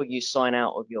 make sure you sign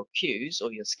out of your queues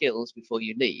or your skills before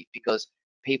you leave, because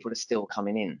people are still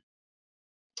coming in.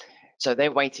 So they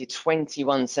waited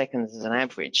 21 seconds as an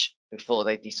average before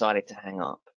they decided to hang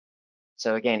up.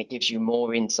 So again, it gives you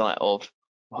more insight of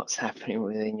what's happening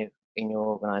within your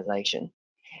organization.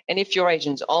 And if your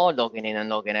agents are logging in and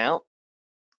logging out,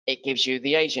 it gives you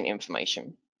the agent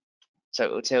information. So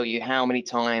it will tell you how many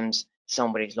times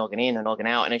somebody's logging in and logging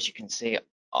out. And as you can see,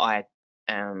 I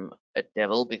am a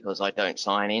devil because I don't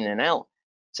sign in and out.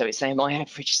 So it's saying my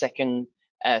average session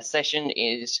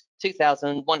is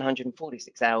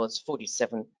 2,146 hours,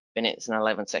 47 minutes and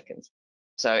 11 seconds.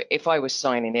 So if I was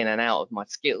signing in and out of my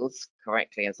skills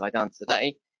correctly, as I've done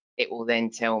today, it will then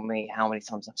tell me how many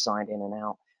times I've signed in and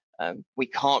out. We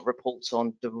can't report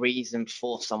on the reason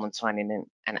for someone signing in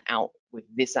and out with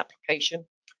this application.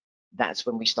 That's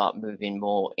when we start moving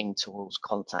more in towards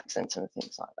contact center and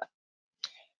things like that.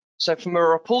 So from a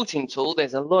reporting tool,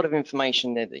 there's a lot of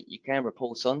information there that you can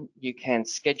report on. You can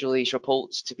schedule these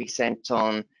reports to be sent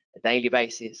on a daily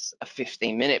basis, a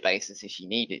 15-minute basis if you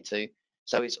need it to.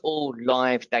 So it's all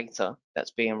live data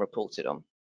that's being reported on.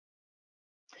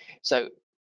 So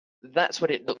that's what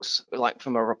it looks like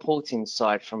from a reporting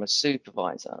side from a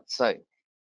supervisor. So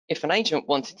if an agent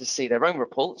wanted to see their own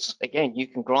reports, again, you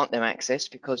can grant them access,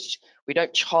 because we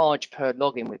don't charge per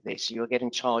login with this. You're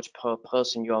getting charged per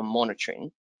person you're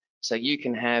monitoring. So you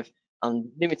can have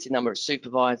unlimited number of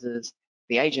supervisors.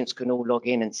 The agents can all log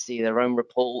in and see their own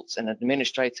reports, and an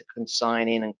administrator can sign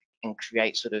in and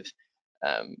create sort of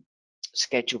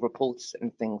schedule reports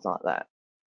and things like that.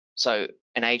 So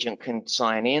an agent can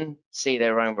sign in, see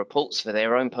their own reports for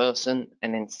their own person,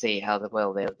 and then see how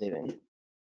well they're doing.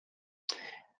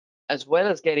 As well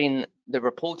as getting the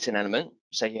reporting element,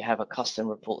 so you have a custom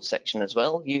report section as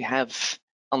well, you have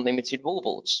unlimited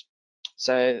wallboards.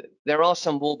 So there are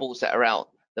some wallboards that are out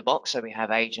the box, so we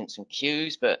have agents and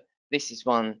queues, but this is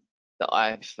one that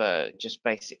I've just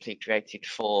basically created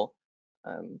for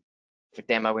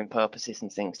demoing purposes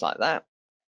and things like that.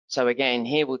 So again,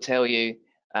 here we'll tell you,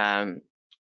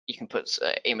 you can put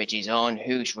images on,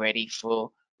 who's ready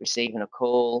for receiving a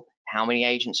call, how many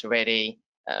agents are ready,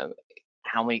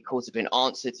 how many calls have been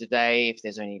answered today, if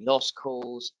there's any lost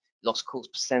calls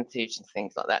percentage and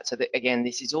things like that. So that, again,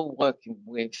 this is all working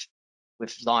with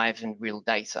live and real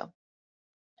data.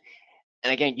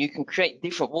 And again, you can create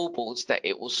different wallboards that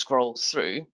it will scroll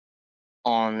through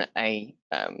on a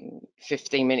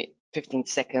 15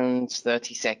 seconds,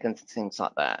 30 seconds, things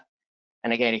like that.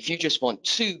 And again, if you just want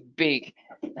two big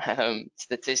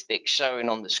statistics showing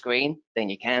on the screen, then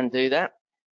you can do that.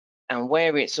 And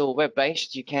where it's all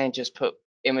web-based, you can just put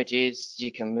images,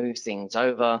 you can move things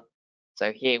over.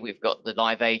 So here we've got the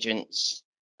live agents,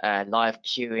 live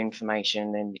queue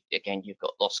information, and again, you've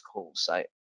got lost calls. So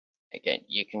again,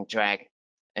 you can drag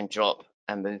and drop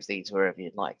and move these wherever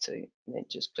you'd like to, and then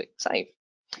just click save.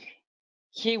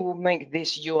 Here we'll make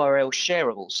this URL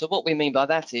shareable. So what we mean by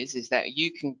that is that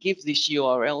you can give this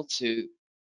URL to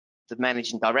the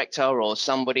managing director or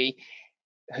somebody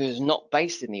who's not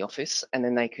based in the office, and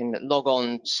then they can log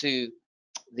on to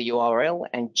the URL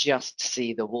and just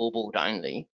see the wallboard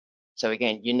only. So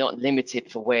again, you're not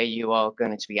limited for where you are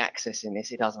going to be accessing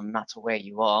this. It doesn't matter where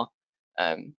you are.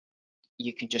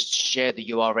 You can just share the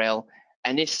URL,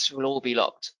 and this will all be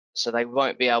locked. So they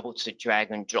won't be able to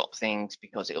drag and drop things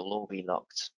because it'll all be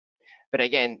locked. But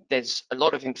again, there's a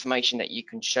lot of information that you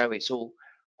can show. It's all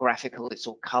graphical, it's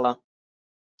all color.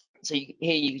 So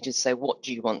here you can just say, what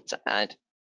do you want to add?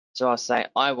 So I'll say,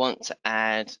 I want to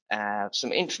add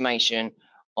some information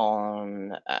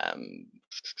on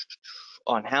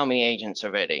how many agents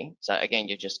are ready. So again,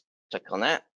 you just click on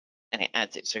that and it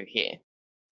adds it through here.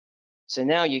 So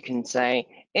now you can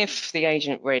say, if the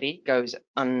agent ready goes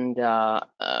under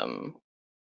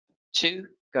 2,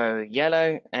 go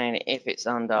yellow, and if it's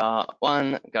under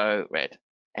 1, go red,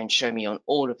 and show me on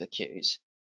all of the queues.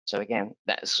 So again,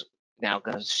 that's now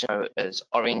going to show as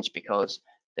orange because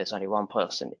there's only one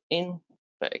person in,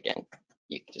 but again,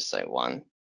 you can just say 1,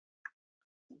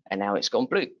 and now it's gone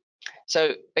blue.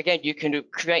 So again, you can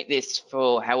create this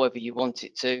for however you want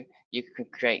it to. You can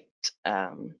create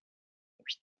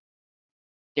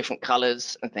different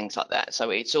colors and things like that.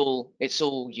 So it's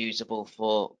all usable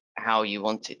for how you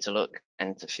want it to look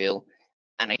and to feel.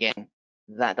 And again,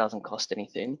 that doesn't cost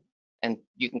anything. And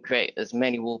you can create as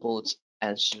many wallboards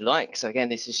as you like. So again,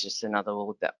 this is just another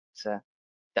wall that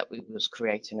we was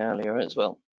creating earlier as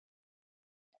well.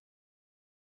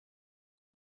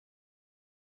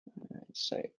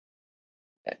 So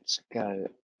let's go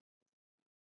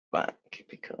back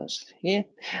because here,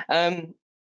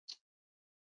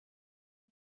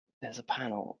 there's a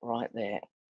panel right there.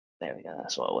 There we go.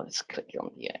 That's what I wanted to click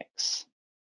on the X.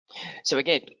 So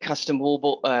again, custom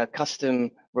wallboard,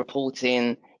 custom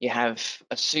reporting. You have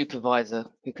a supervisor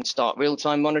who can start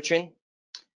real-time monitoring.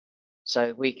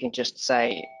 So we can just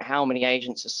say how many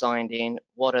agents are signed in,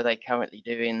 what are they currently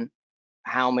doing,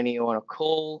 how many are on a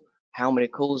call, how many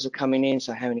calls are coming in,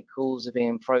 so how many calls are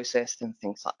being processed and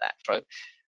things like that. So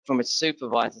from a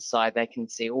supervisor side, they can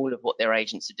see all of what their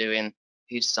agents are doing,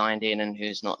 who's signed in and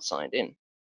who's not signed in.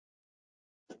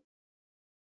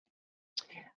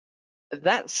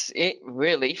 That's it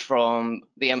really from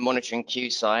the monitoring queue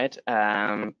side.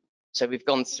 So we've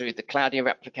gone through the Cloudya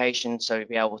application, so we'll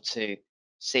be able to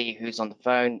see who's on the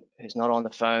phone, who's not on the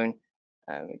phone,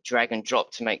 drag and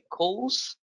drop to make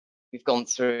calls. We've gone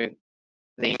through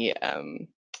the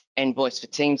Envoice for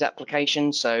Teams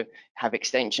application, so have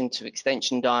extension to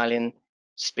extension dialing,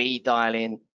 speed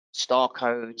dialing, star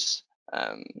codes,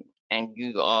 and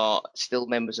you are still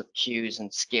members of queues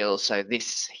and skills. So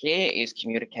this here is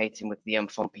communicating with the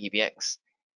NFON PBX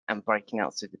and breaking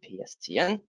out through the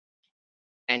PSTN.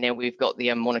 And then we've got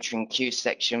the monitoring queue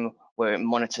section where it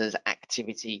monitors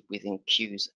activity within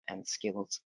queues and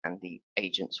skills and the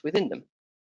agents within them.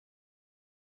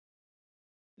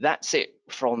 That's it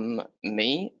from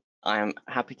me. I am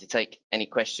happy to take any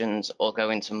questions or go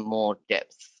into more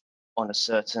depth on a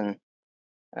certain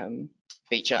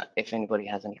feature if anybody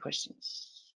has any questions.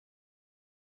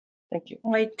 Thank you.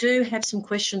 I do have some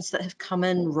questions that have come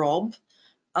in, Rob.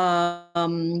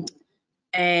 And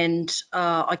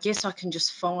I guess I can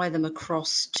just fire them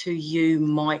across to you,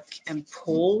 Mike and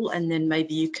Paul, and then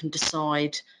maybe you can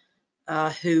decide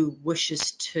who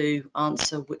wishes to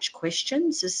answer which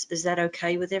questions. Is that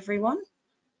okay with everyone?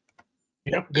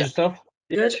 Yep, good stuff.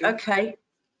 Good, yeah, okay.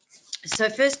 So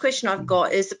first question I've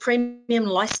got is the premium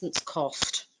license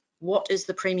cost. What is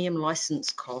the premium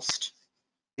license cost?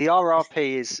 The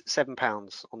RRP is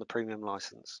 £7 on the premium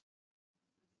license.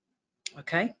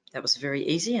 Okay, that was very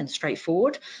easy and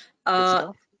straightforward. Good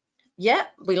stuff. Yeah,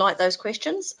 we like those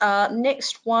questions.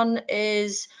 Next one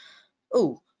is,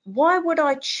 why would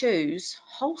I choose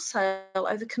wholesale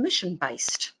over commission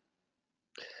based?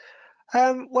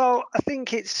 Well, I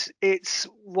think it's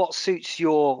what suits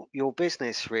your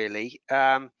business really.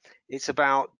 It's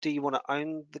about, do you want to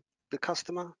own the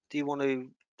customer? Do you want to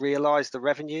realize the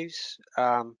revenues?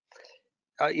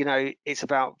 You know, it's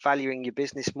about valuing your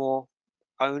business more,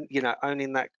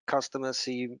 owning that customer,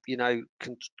 so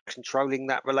controlling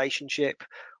that relationship,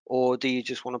 or do you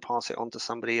just want to pass it on to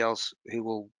somebody else who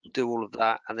will do all of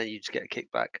that and then you just get a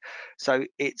kickback? So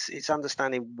it's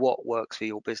understanding what works for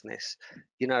your business.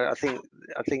 You know, I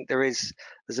think there's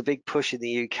a big push in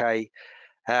the UK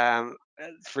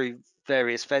through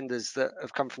various vendors that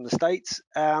have come from the States,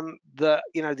 that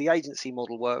the agency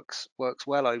model works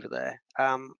well over there.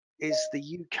 Is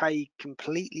the UK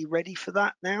completely ready for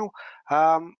that now?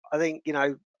 I think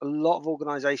a lot of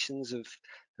organisations have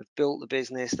built the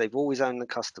business. They've always owned the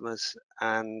customers,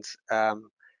 and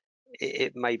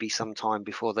it may be some time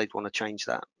before they'd want to change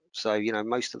that. So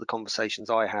most of the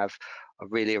conversations I have are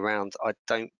really around, I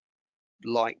don't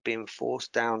like being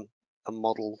forced down a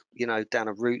model, down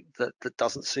a route that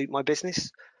doesn't suit my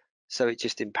business. So it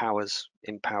just empowers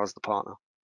the partner.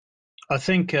 I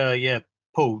think,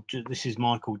 Paul, this is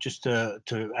Michael. Just to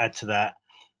add to that,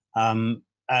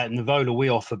 at Nuvola we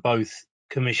offer both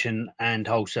commission and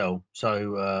wholesale.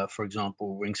 So, for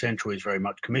example, Ring Central is very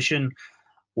much commission,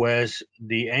 whereas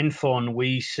the NFON,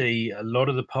 we see a lot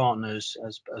of the partners,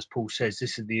 as Paul says,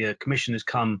 this is the commission has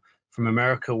come from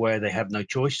America, where they have no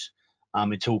choice.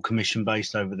 It's all commission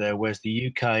based over there, whereas the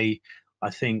UK, I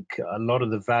think a lot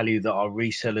of the value that our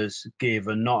resellers give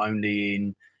are not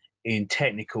only in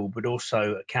technical, but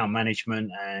also account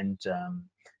management and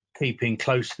keeping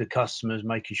close to the customers,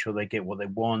 making sure they get what they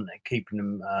want, and keeping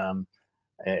them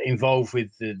involved with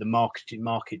the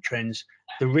market trends.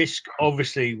 The risk,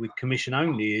 obviously, with commission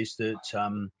only is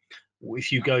that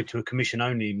if you go to a commission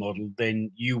only model,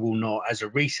 then you will not, as a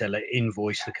reseller,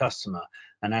 invoice the customer.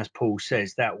 And as Paul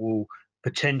says, that will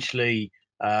potentially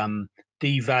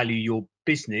devalue your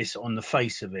business on the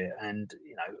face of it. And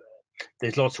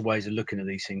there's lots of ways of looking at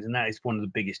these things, and that is one of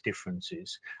the biggest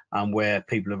differences, where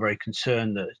people are very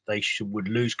concerned that they would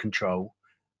lose control,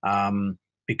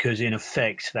 because in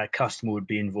effect that customer would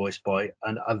be invoiced by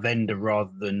a vendor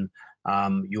rather than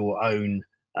your own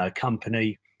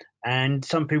company, and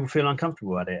some people feel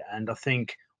uncomfortable at it. And I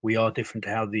think we are different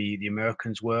to how the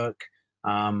Americans work.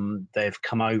 They've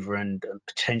come over and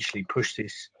potentially pushed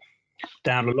this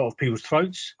down a lot of people's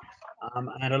throats.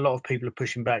 And a lot of people are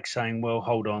pushing back, saying, well,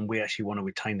 hold on, we actually want to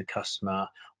retain the customer.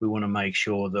 We want to make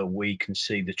sure that we can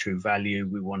see the true value.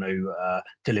 We want to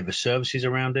deliver services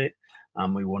around it.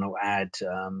 We want to add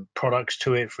products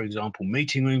to it, for example,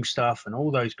 meeting room stuff and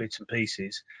all those bits and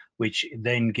pieces, which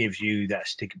then gives you that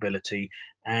stickability.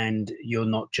 And you're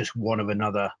not just one of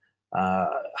another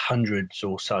hundreds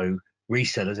or so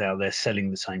resellers out there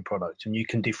selling the same product, and you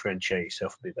can differentiate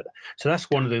yourself a bit better. So that's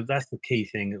the key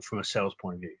thing from a sales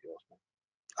point of view.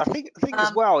 I think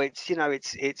as well, it's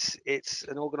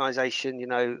an organisation,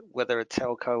 whether a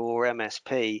telco or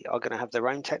MSP, are going to have their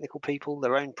own technical people,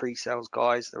 their own pre-sales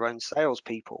guys, their own sales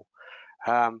people.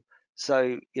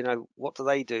 So what do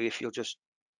they do if you're just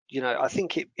I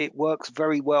think it works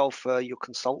very well for your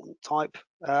consultant type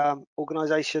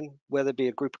organisation, whether it be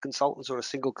a group of consultants or a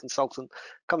single consultant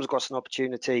comes across an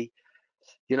opportunity,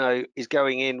 is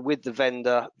going in with the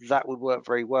vendor. That would work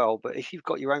very well. But if you've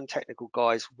got your own technical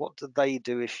guys, what do they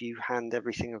do if you hand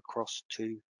everything across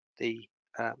to the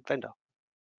vendor?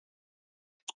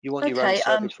 You want your own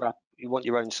service wrap. You want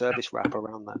your own service wrap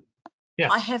around that. Yeah.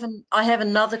 I have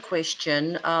another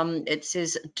question. It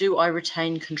says, do I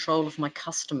retain control of my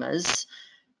customers?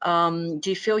 Do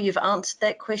you feel you've answered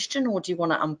that question, or do you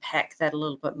want to unpack that a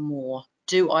little bit more?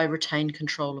 Do I retain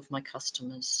control of my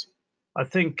customers? I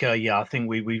think I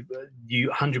think you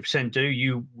 100% do.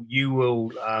 You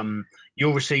will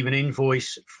you'll receive an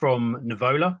invoice from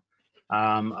Nuvola,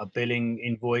 a billing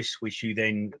invoice, which you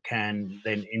then can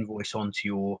invoice onto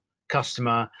your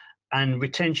customer. And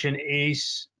retention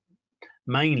is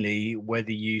mainly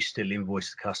whether you still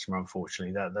invoice the customer.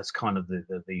 Unfortunately, that's kind of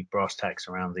the brass tacks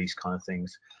around these kind of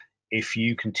things. If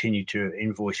you continue to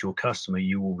invoice your customer,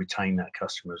 you will retain that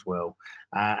customer as well,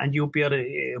 and you'll be able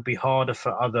to. It'll be harder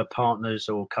for other partners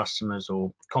or customers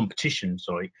or competition,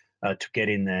 to get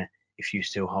in there if you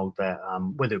still hold that.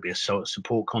 Whether it be a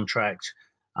support contract,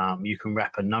 you can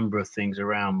wrap a number of things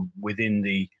around within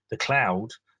the cloud.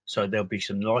 So there'll be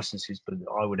some licenses, but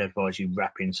I would advise you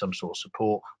wrap in some sort of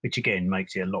support, which again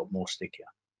makes it a lot more stickier.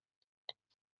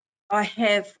 I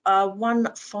have one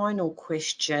final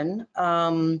question,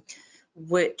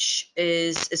 which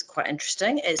is quite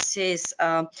interesting. It says,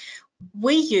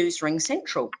 we use Ring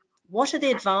Central. What are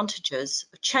the advantages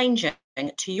of changing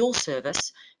to your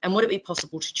service, and would it be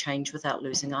possible to change without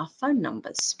losing our phone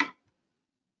numbers?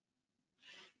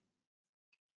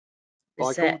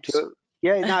 Michael,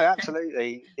 yeah, no,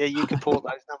 absolutely. Yeah, you can port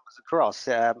those numbers across.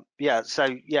 Yeah, so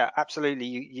yeah, absolutely.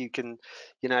 You can,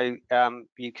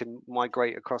 you can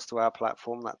migrate across to our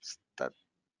platform. That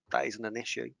isn't an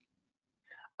issue.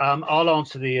 I'll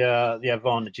answer the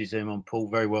advantages on Paul.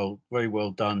 Very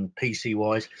well done, PC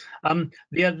wise.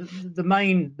 The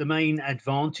main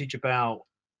advantage about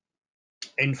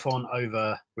NFON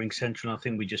over Ring Central, I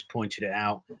think we just pointed it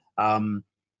out.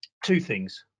 Two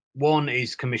things. One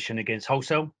is commission against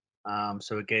wholesale.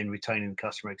 So again, retaining the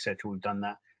customer, etc. We've done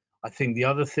that. I think the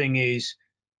other thing is,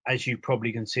 as you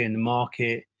probably can see in the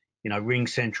market, Ring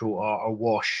Central are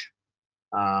awash,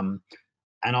 and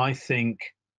I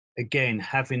think again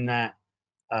having that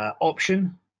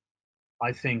option,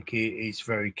 I think is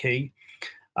very key.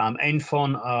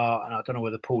 NFON are, and I don't know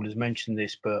whether Paul has mentioned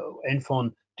this, but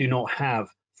NFON do not have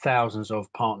thousands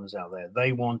of partners out there.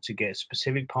 They want to get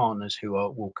specific partners who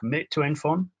will commit to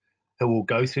NFON, who will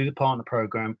go through the partner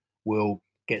program, will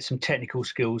get some technical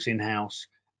skills in-house,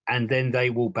 and then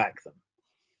they will back them.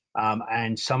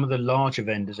 And some of the larger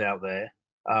vendors out there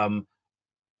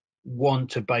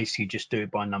want to basically just do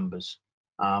it by numbers.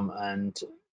 And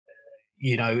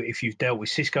if you've dealt with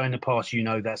Cisco in the past,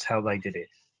 that's how they did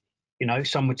it.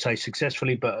 Some would say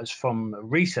successfully, but as from a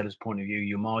reseller's point of view,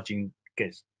 your margin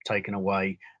gets taken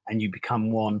away and you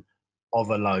become one of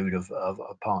a load of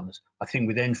partners. I think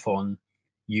with NFON,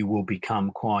 you will become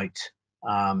quite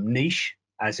niche,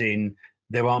 as in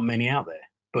there aren't many out there.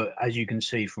 But as you can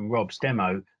see from Rob's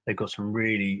demo, they've got some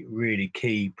really, really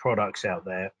key products out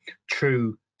there.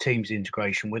 True Teams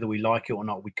integration, whether we like it or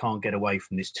not, we can't get away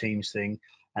from this Teams thing,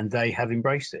 and they have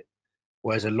embraced it.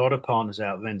 Whereas a lot of vendors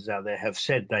out there have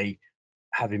said they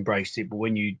have embraced it, but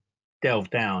when you delve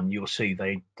down, you'll see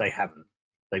they haven't.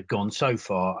 They've gone so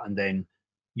far, and then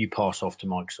you pass off to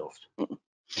Microsoft.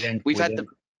 We've had the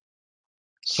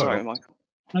sorry, Michael.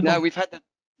 No, we've had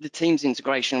the Teams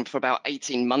integration for about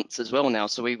 18 months as well now.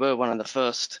 So we were one of the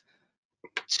first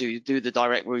to do the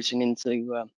direct routing into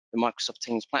the Microsoft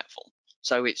Teams platform.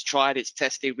 So it's tried, it's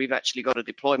tested. We've actually got a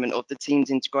deployment of the Teams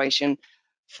integration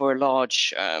for a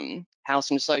large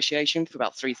housing association for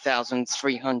about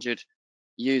 3,300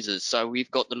 users. So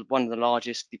we've got one of the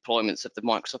largest deployments of the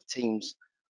Microsoft Teams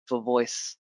for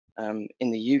voice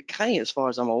in the UK, as far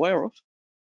as I'm aware of.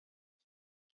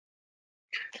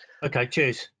 Okay,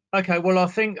 cheers. Okay, well, I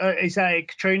think is that it,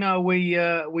 Katrina? Are we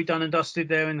done and dusted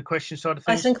there in the question side of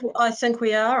things? I think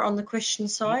we are on the question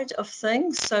side of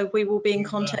things. So we will be in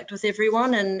contact with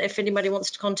everyone, and if anybody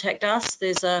wants to contact us,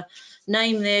 there's a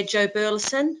name there, Joe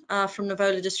Burleson from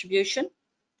Nuvola Distribution.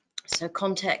 So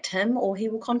contact him, or he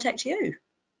will contact you.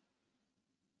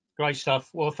 Great stuff.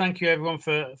 Well, thank you everyone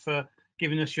for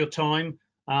giving us your time.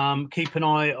 Keep an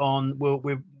eye on.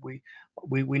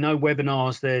 We know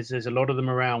webinars. There's a lot of them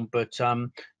around, but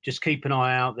just keep an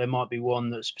eye out. There might be one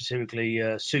that specifically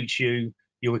suits you,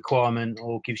 your requirement,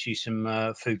 or gives you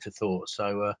some food for thought.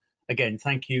 So again,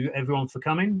 thank you everyone for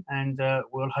coming, and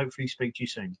we'll hopefully speak to you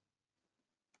soon.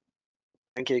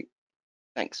 Thank you.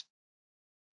 Thanks.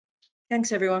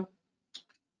 Thanks everyone.